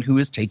patron who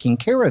is taking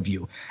care of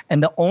you.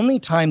 And the only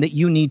time that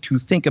you need to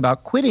think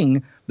about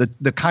quitting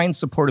the kind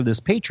support of this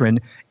patron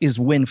is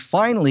when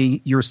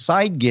finally your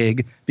side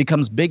gig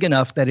becomes big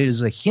enough that it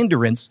is a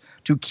hindrance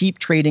to keep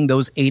trading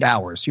those 8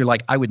 hours. You're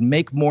like, I would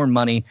make more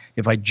money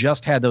if I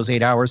just had those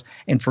 8 hours.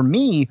 And for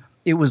me,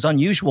 it was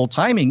unusual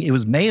timing. It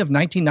was May of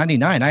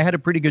 1999. I had a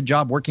pretty good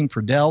job working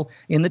for Dell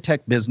in the tech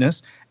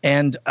business.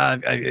 And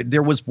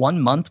there was 1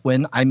 month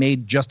when I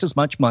made just as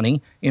much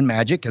money in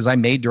magic as I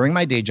made during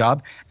my day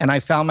job. And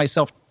I found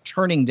myself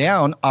turning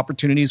down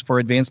opportunities for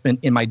advancement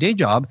in my day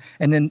job.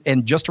 And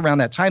just around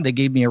that time, they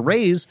gave me a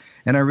raise.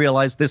 And I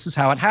realized this is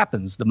how it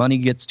happens. The money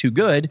gets too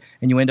good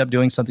and you end up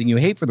doing something you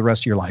hate for the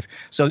rest of your life.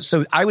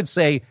 So I would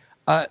say,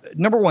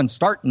 number one,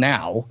 start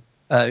now.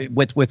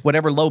 With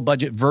whatever low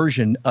budget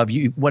version of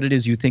what it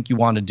is you think you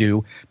want to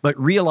do, but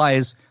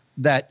realize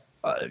that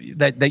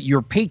that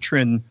your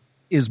patron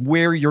is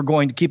where you're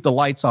going to keep the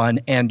lights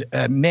on. And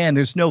man,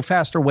 there's no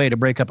faster way to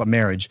break up a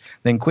marriage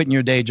than quitting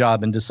your day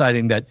job and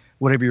deciding that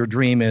whatever your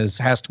dream is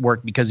has to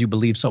work because you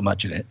believe so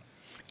much in it.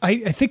 I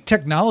think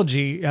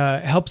technology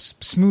helps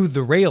smooth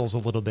the rails a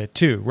little bit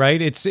too, right?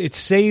 It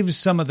saves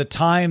some of the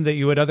time that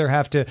you would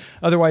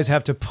otherwise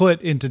have to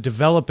put into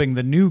developing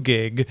the new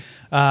gig.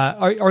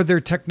 Are there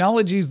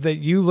technologies that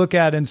you look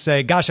at and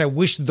say, gosh, I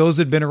wish those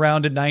had been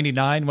around in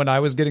 99 when I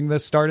was getting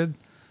this started?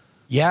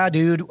 Yeah,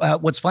 dude.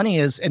 What's funny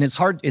is, and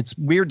it's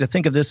weird to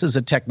think of this as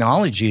a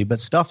technology, but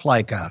stuff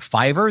like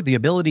Fiverr, the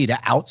ability to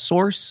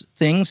outsource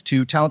things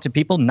to talented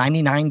people,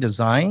 99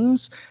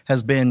 Designs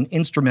has been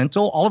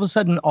instrumental. All of a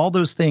sudden, all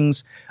those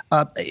things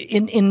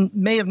in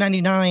May of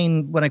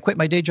 99, when I quit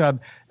my day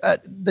job,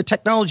 the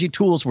technology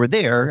tools were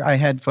there. I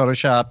had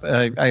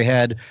Photoshop. I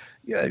had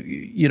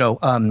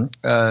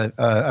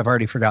I've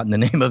already forgotten the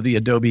name of the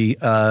Adobe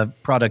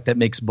product that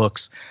makes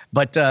books,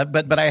 but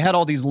I had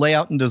all these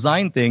layout and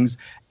design things,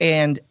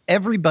 and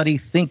everybody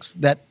thinks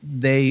that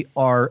they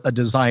are a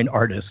design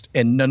artist,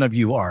 and none of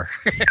you are.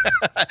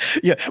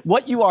 Yeah,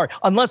 what you are,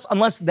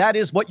 unless that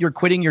is what you're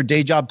quitting your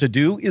day job to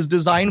do is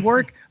design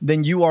work,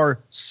 then you are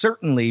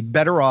certainly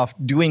better off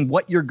doing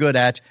what you're good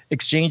at,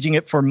 exchanging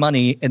it for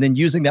money, and then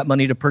using that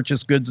money to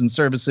purchase goods and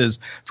services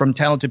from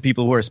talented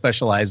people who are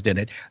specialized in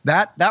it.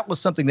 That was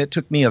something that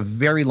took me a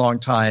very long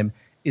time.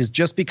 Is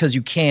just because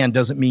you can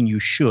doesn't mean you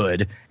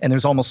should. And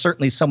there's almost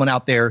certainly someone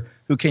out there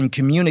who can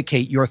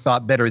communicate your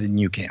thought better than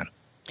you can.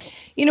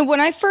 You know, when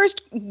I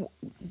first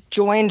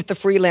joined the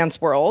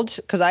freelance world,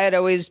 because I had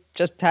always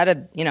just had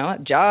a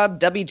job,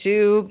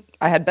 W-2,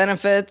 I had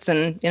benefits,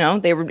 and,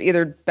 they were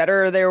either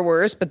better or they were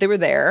worse, but they were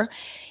there.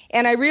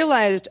 And I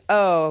realized,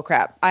 oh,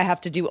 crap, I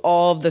have to do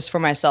all of this for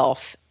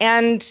myself.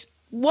 And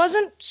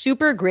wasn't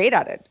super great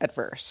at it at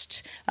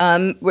first.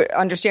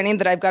 Understanding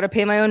that I've got to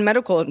pay my own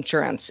medical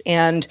insurance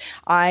and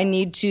I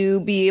need to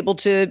be able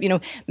to,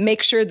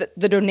 make sure that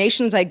the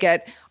donations I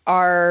get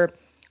are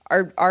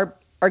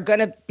going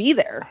to be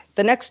there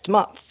the next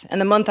month and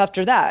the month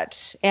after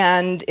that.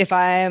 And if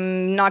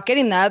I'm not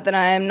getting that, then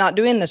I'm not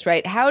doing this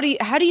right. How do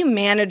you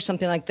manage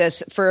something like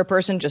this for a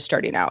person just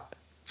starting out?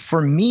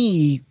 For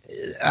me,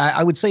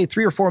 I would say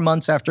 3 or 4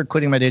 months after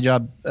quitting my day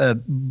job,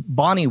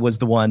 Bonnie was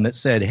the one that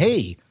said,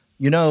 hey,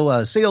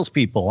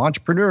 salespeople,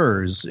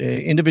 entrepreneurs,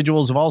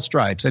 individuals of all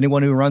stripes,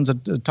 anyone who runs a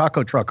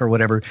taco truck or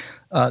whatever,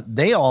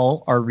 they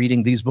all are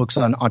reading these books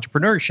on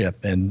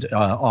entrepreneurship and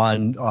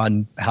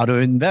on how to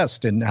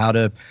invest and how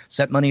to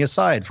set money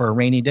aside for a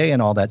rainy day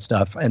and all that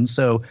stuff. And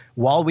so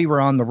while we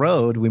were on the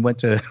road, we went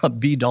to a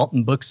B.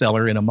 Dalton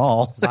bookseller in a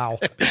mall. Wow.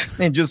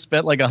 And just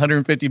spent like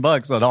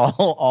 $150 on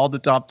all the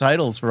top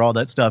titles for all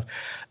that stuff.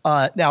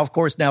 Now, of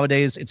course,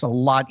 nowadays it's a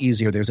lot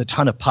easier. There's a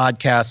ton of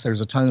podcasts.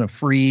 There's a ton of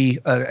free.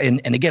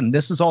 And again,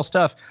 this is all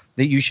stuff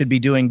that you should be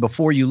doing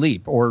before you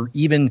leap, or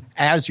even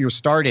as you're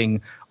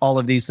starting all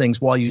of these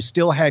things while you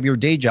still have your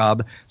day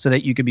job, so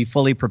that you could be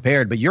fully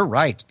prepared. But you're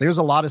right. There's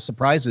a lot of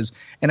surprises.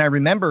 And I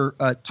remember,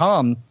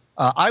 Tom,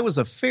 I was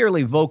a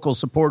fairly vocal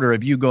supporter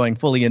of you going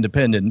fully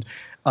independent.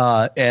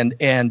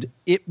 And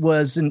it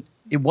wasn't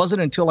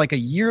until like a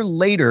year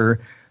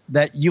later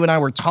that you and I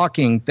were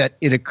talking that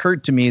it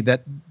occurred to me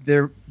that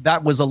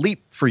that was a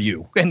leap for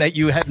you and that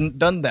you hadn't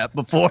done that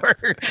before.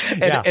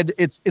 And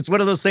it's one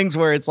of those things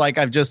where it's like,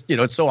 I've just,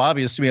 it's so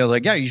obvious to me. I was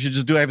like, yeah, you should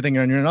just do everything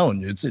on your own.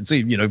 I'm not going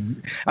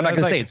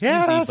to say it's easy.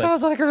 Yeah, that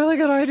sounds like a really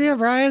good idea,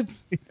 Brian.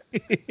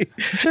 I'm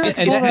sure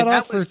it's pulled that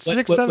off for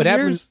 6-7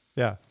 years.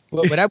 Yeah.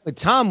 What happened with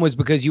Tom was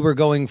because you were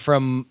going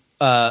from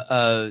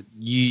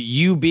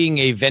you being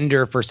a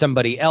vendor for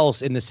somebody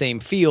else in the same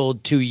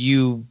field to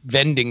you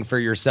vending for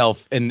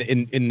yourself in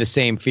the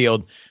same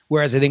field.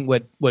 Whereas I think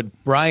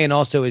what Brian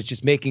also is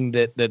just making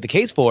the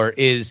case for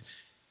is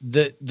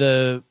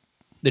the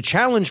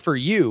challenge for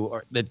you,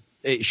 or that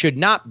it should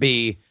not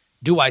be,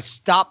 do I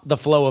stop the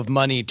flow of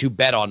money to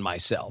bet on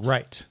myself?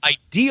 Right.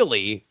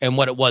 Ideally, and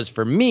what it was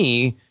for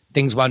me,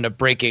 things wound up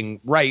breaking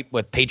right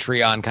with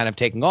Patreon kind of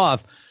taking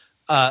off,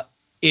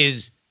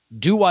 is,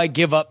 do I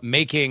give up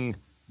making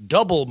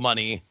double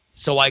money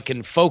so I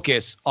can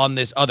focus on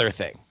this other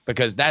thing?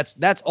 Because that's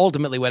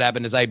ultimately what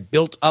happened. Is I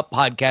built up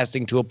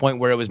podcasting to a point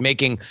where it was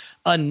making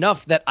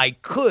enough that I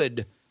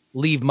could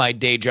leave my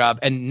day job.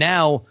 And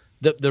now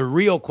the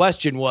real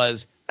question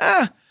was,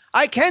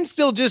 I can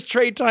still just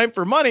trade time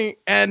for money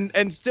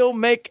and still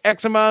make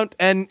X amount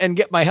and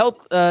get my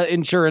health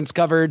insurance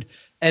covered.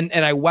 And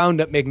I wound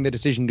up making the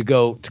decision to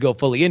go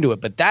fully into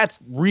it. But that's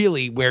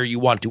really where you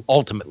want to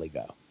ultimately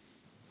go.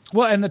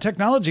 Well, and the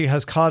technology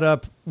has caught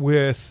up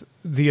with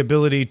the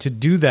ability to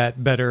do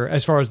that better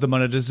as far as the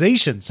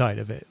monetization side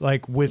of it.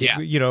 Like with,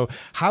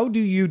 how do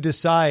you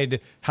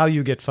decide how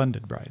you get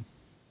funded, Brian?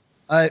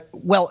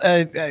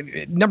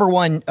 Number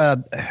one,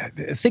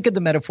 think of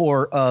the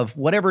metaphor of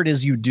whatever it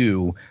is you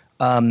do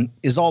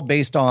is all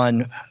based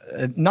on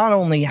not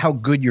only how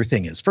good your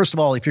thing is. First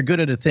of all, if you're good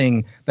at a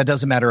thing, that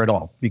doesn't matter at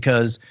all,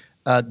 because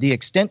the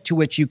extent to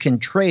which you can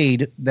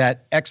trade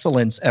that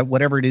excellence at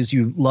whatever it is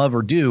you love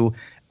or do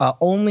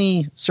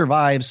only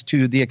survives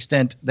to the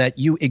extent that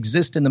you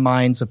exist in the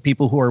minds of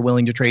people who are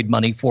willing to trade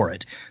money for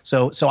it.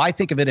 So I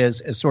think of it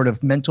as sort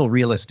of mental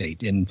real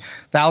estate in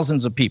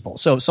thousands of people.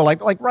 So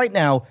like right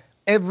now,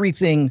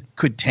 everything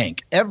could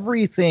tank.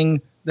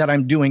 Everything that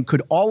I'm doing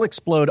could all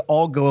explode,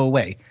 all go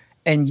away.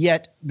 And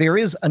yet there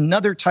is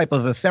another type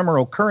of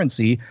ephemeral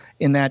currency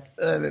in that,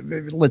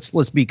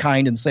 let's be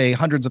kind and say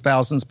hundreds of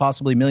thousands,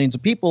 possibly millions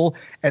of people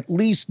at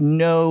least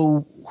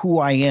know who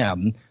I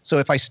am. So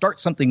if I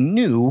start something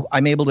new,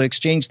 I'm able to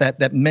exchange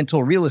that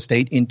mental real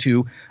estate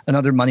into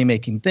another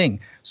money-making thing.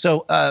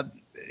 So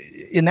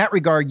in that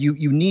regard,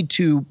 you need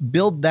to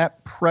build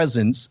that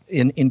presence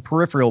in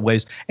peripheral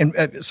ways.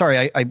 And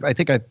sorry, I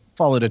think I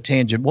followed a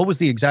tangent. What was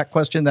the exact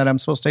question that I'm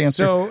supposed to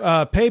answer? So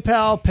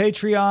PayPal,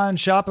 Patreon,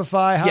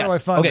 Shopify, how do I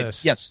fund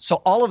this? Yes. So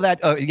all of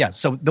that.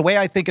 So the way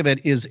I think of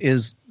it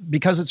is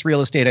because it's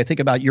real estate, I think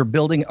about you're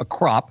building a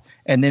crop,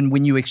 and then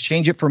when you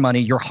exchange it for money,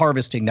 you're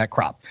harvesting that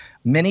crop.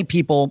 Many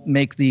people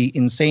make the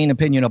insane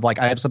opinion of like,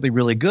 I have something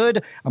really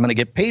good, I'm going to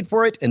get paid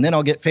for it, and then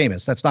I'll get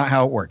famous. That's not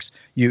how it works.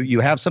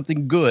 You have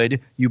something good,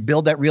 you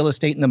build that real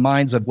estate in the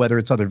minds of whether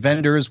it's other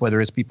vendors,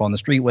 whether it's people on the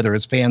street, whether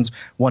it's fans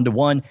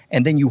one-to-one,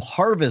 and then you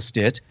harvest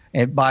it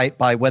and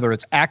by whether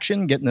it's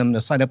action, getting them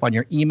to sign up on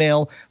your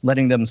email,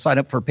 letting them sign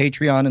up for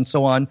Patreon and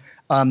so on.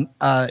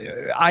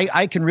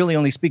 I can really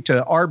only speak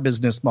to our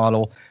business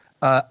model.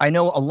 I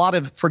know a lot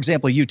of, for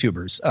example,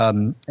 YouTubers.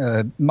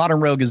 Modern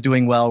Rogue is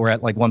doing well. We're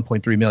at like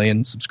 1.3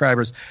 million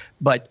subscribers.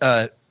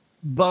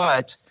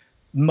 But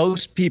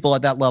most people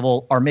at that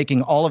level are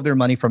making all of their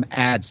money from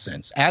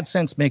AdSense.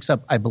 AdSense makes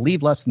up, I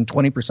believe, less than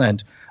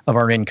 20% of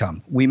our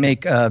income. We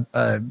make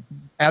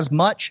as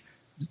much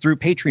through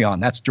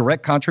Patreon. That's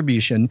direct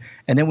contribution.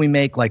 And then we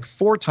make like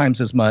 4 times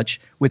as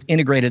much with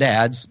integrated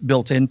ads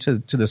built into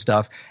the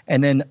stuff.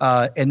 And then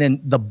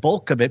the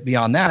bulk of it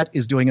beyond that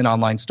is doing an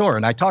online store.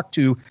 And I talk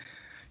to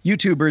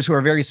YouTubers who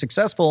are very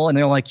successful and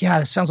they're like,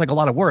 yeah, this sounds like a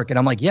lot of work. And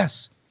I'm like,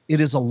 yes,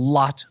 it is a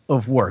lot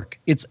of work.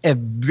 It's a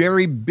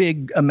very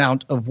big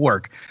amount of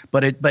work.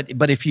 But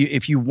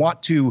if you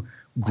want to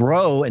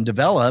grow and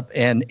develop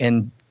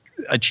and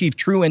achieve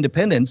true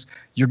independence,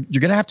 you're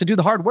going to have to do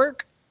the hard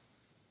work.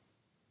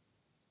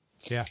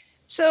 Yeah.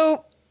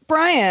 So,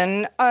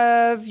 Brian,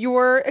 of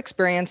your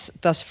experience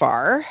thus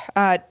far,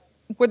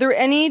 were there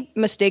any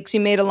mistakes you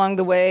made along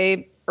the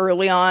way?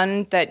 early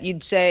on that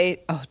you'd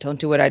say, oh, don't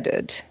do what I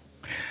did?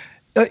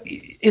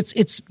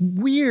 It's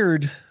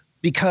weird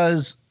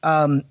because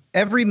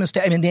every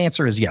mistake, I mean, the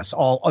answer is yes.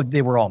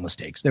 They were all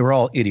mistakes. They were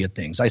all idiot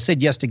things. I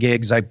said yes to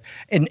gigs. And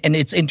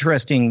it's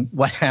interesting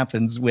what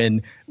happens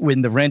when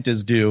the rent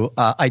is due.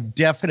 I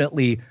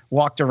definitely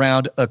walked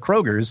around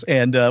Kroger's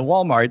and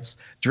Walmart's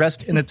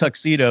dressed in a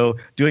tuxedo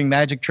doing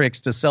magic tricks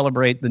to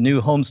celebrate the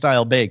new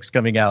home-style bakes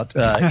coming out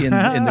in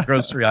the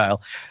grocery aisle.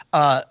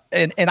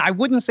 And I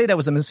wouldn't say that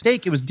was a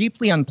mistake. It was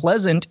deeply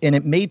unpleasant, and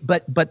it made,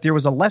 but there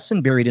was a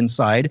lesson buried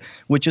inside,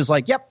 which is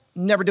like, yep,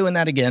 never doing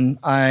that again.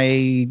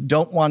 I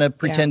don't want to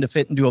pretend to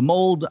fit into a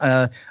mold.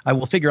 I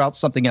will figure out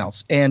something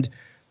else. And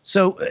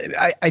so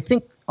I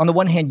think on the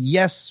one hand,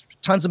 yes,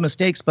 tons of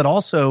mistakes, but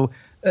also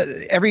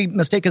every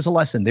mistake is a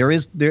lesson.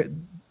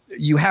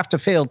 You have to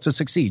fail to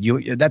succeed.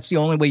 That's the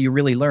only way you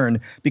really learn.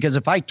 Because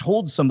if I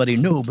told somebody,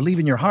 no, believe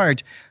in your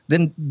heart,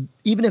 then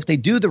even if they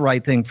do the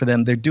right thing for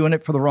them, they're doing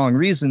it for the wrong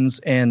reasons.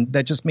 And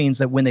that just means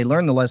that when they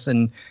learn the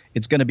lesson,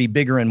 it's going to be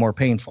bigger and more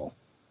painful.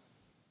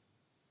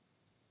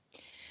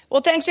 Well,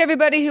 thanks to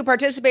everybody who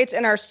participates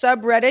in our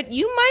subreddit.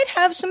 You might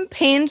have some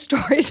pain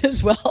stories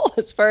as well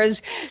as far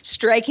as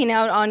striking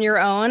out on your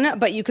own,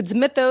 but you could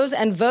submit those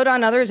and vote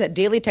on others at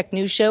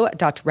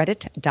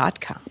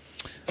dailytechnewsshow.reddit.com.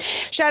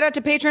 Shout out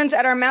to patrons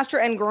at our master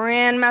and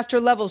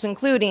grandmaster levels,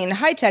 including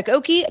High Tech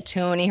Okie,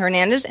 Tony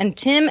Hernandez, and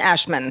Tim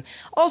Ashman.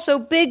 Also,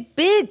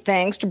 big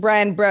thanks to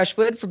Brian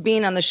Brushwood for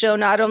being on the show.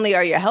 Not only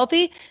are you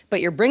healthy, but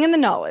you're bringing the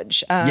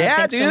knowledge.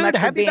 Thanks so much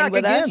happy for being back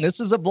with again. us.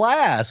 This is a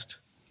blast.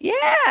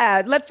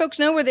 Yeah, let folks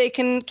know where they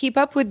can keep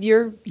up with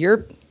your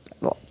you've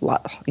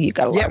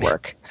got a lot of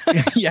work.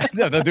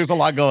 There's a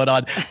lot going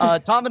on.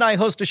 Tom and I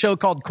host a show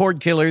called Cord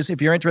Killers.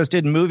 If you're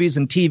interested in movies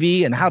and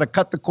TV and how to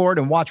cut the cord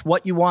and watch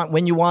what you want,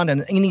 when you want,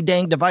 and any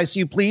dang device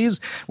you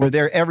please, we're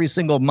there every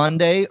single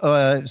Monday.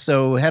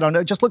 So head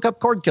on, just look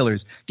up Cord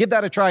Killers. Give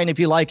that a try, and if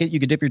you like it, you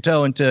can dip your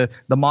toe into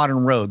The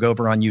Modern Rogue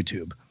over on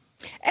YouTube.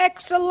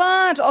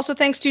 Excellent. Also,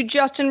 thanks to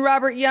Justin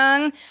Robert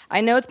Young.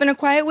 I know it's been a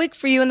quiet week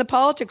for you in the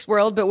politics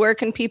world, but where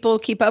can people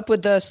keep up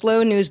with the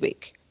slow news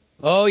week?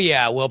 Oh,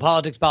 yeah. Well,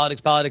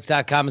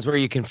 politics.com is where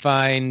you can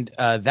find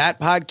that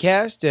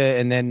podcast.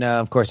 And then,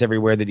 of course,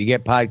 everywhere that you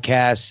get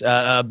podcasts.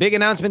 A big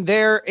announcement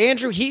there.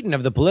 Andrew Heaton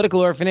of the Political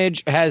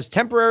Orphanage has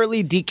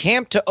temporarily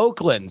decamped to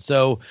Oakland.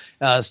 So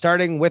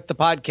starting with the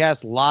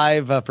podcast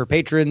live for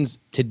patrons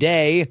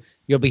today,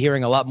 you'll be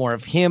hearing a lot more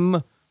of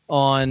him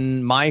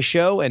on my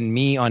show and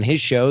me on his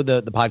show,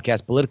 the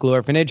podcast Political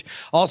Orphanage.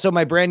 Also,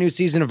 my brand new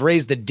season of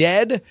Raise the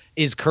Dead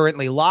is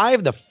currently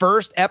live. The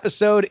first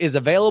episode is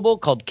available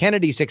called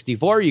Kennedy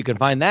 64. You can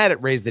find that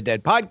at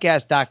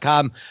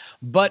raisethedeadpodcast.com.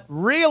 But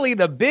really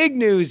the big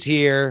news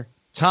here,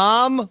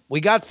 Tom,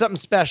 we got something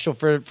special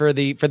for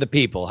the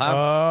people, huh?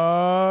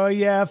 Oh,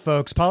 yeah,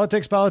 folks.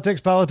 Politics,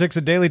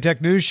 a Daily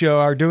Tech News Show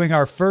are doing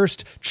our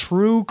first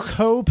true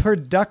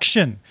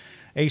co-production.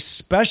 A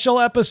special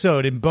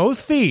episode in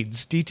both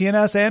feeds,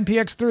 DTNS and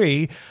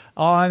PX3,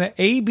 on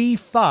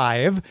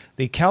AB5,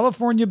 the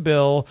California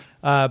bill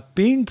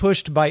being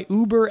pushed by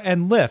Uber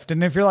and Lyft.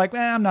 And if you're like,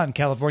 I'm not in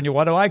California,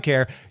 what do I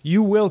care?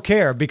 You will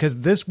care,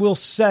 because this will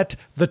set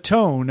the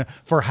tone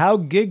for how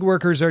gig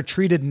workers are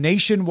treated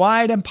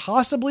nationwide and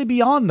possibly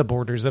beyond the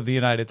borders of the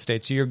United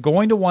States. So you're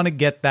going to want to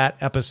get that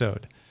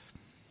episode.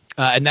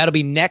 And that'll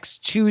be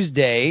next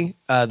Tuesday,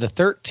 the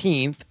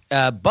 13th.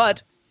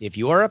 But if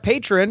you are a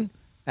patron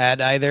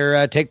at either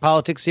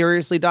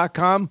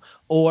takepoliticsseriously.com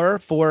or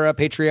for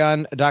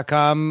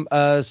patreon.com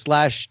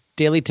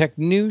 /Daily Tech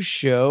News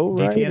Show,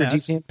 right?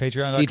 DTNS.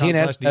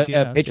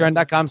 Patreon.com/DTNS.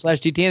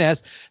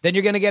 Patreon.com/DTNS. Then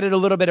you're going to get it a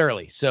little bit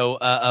early. So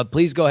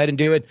please go ahead and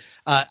do it.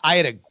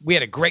 We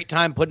had a great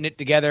time putting it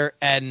together,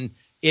 and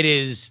it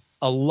is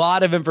a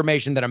lot of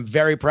information that I'm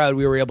very proud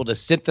we were able to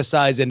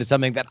synthesize into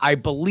something that I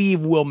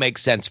believe will make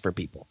sense for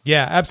people.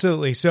 Yeah,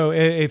 absolutely. So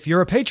if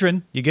you're a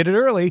patron, you get it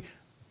early.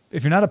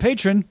 If you're not a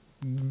patron,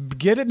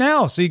 get it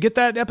now. So you get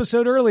that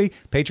episode early.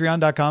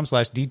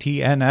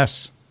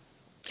 Patreon.com/DTNS.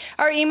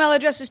 Our email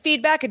address is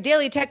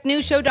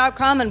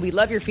feedback@dailytechnewsshow.com, and we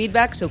love your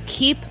feedback, so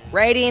keep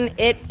writing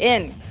it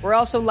in. We're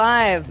also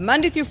live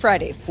Monday through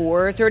Friday,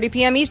 4:30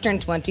 p.m. Eastern,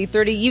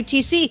 20:30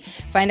 UTC.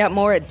 Find out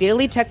more at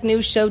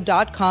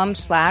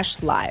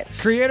dailytechnewsshow.com/live.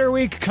 Creator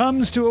Week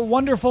comes to a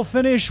wonderful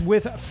finish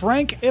with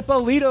Frank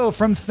Ippolito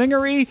from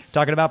Thingery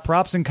talking about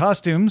props and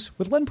costumes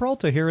with Len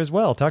Peralta here as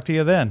well. Talk to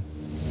you then.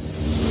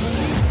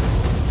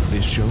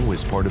 This show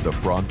is part of the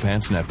Frog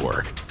Pants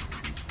Network.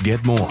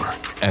 Get more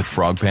at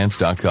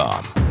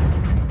frogpants.com.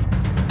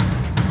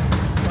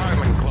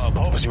 Diamond Club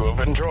hopes you have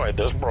enjoyed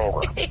this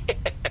program.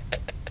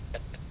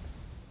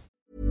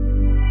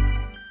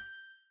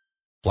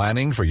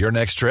 Planning for your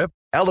next trip?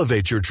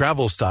 Elevate your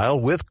travel style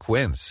with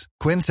Quince.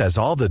 Quince has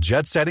all the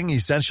jet-setting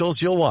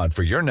essentials you'll want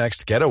for your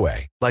next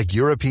getaway, like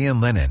European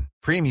linen,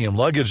 premium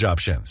luggage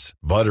options,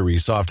 buttery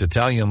soft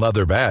Italian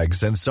leather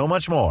bags, and so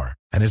much more.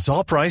 And it's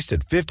all priced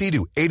at 50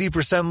 to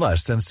 80%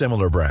 less than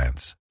similar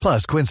brands.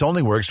 Plus, Quince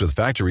only works with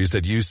factories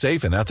that use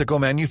safe and ethical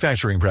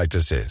manufacturing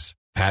practices.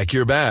 Pack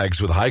your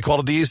bags with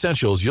high-quality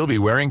essentials you'll be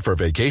wearing for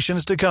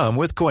vacations to come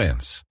with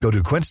Quince. Go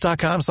to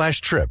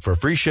quince.com/trip for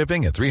free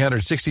shipping and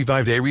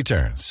 365-day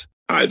returns.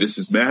 Hi, this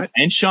is Matt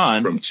and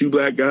Sean from Two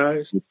Black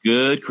Guys with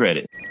Good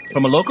Credit.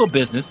 From a local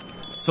business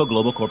to a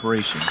global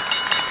corporation,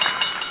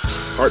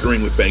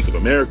 partnering with Bank of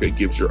America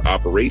gives your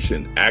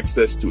operation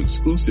access to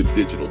exclusive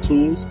digital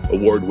tools,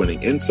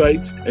 award-winning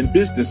insights, and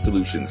business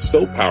solutions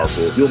so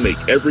powerful you'll make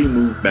every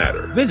move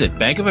matter. Visit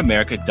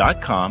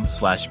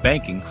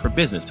bankofamerica.com/banking for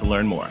business to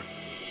learn more.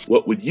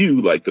 What would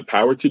you like the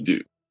power to do?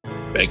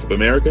 Bank of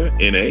America,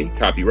 N.A.,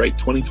 copyright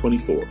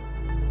 2024.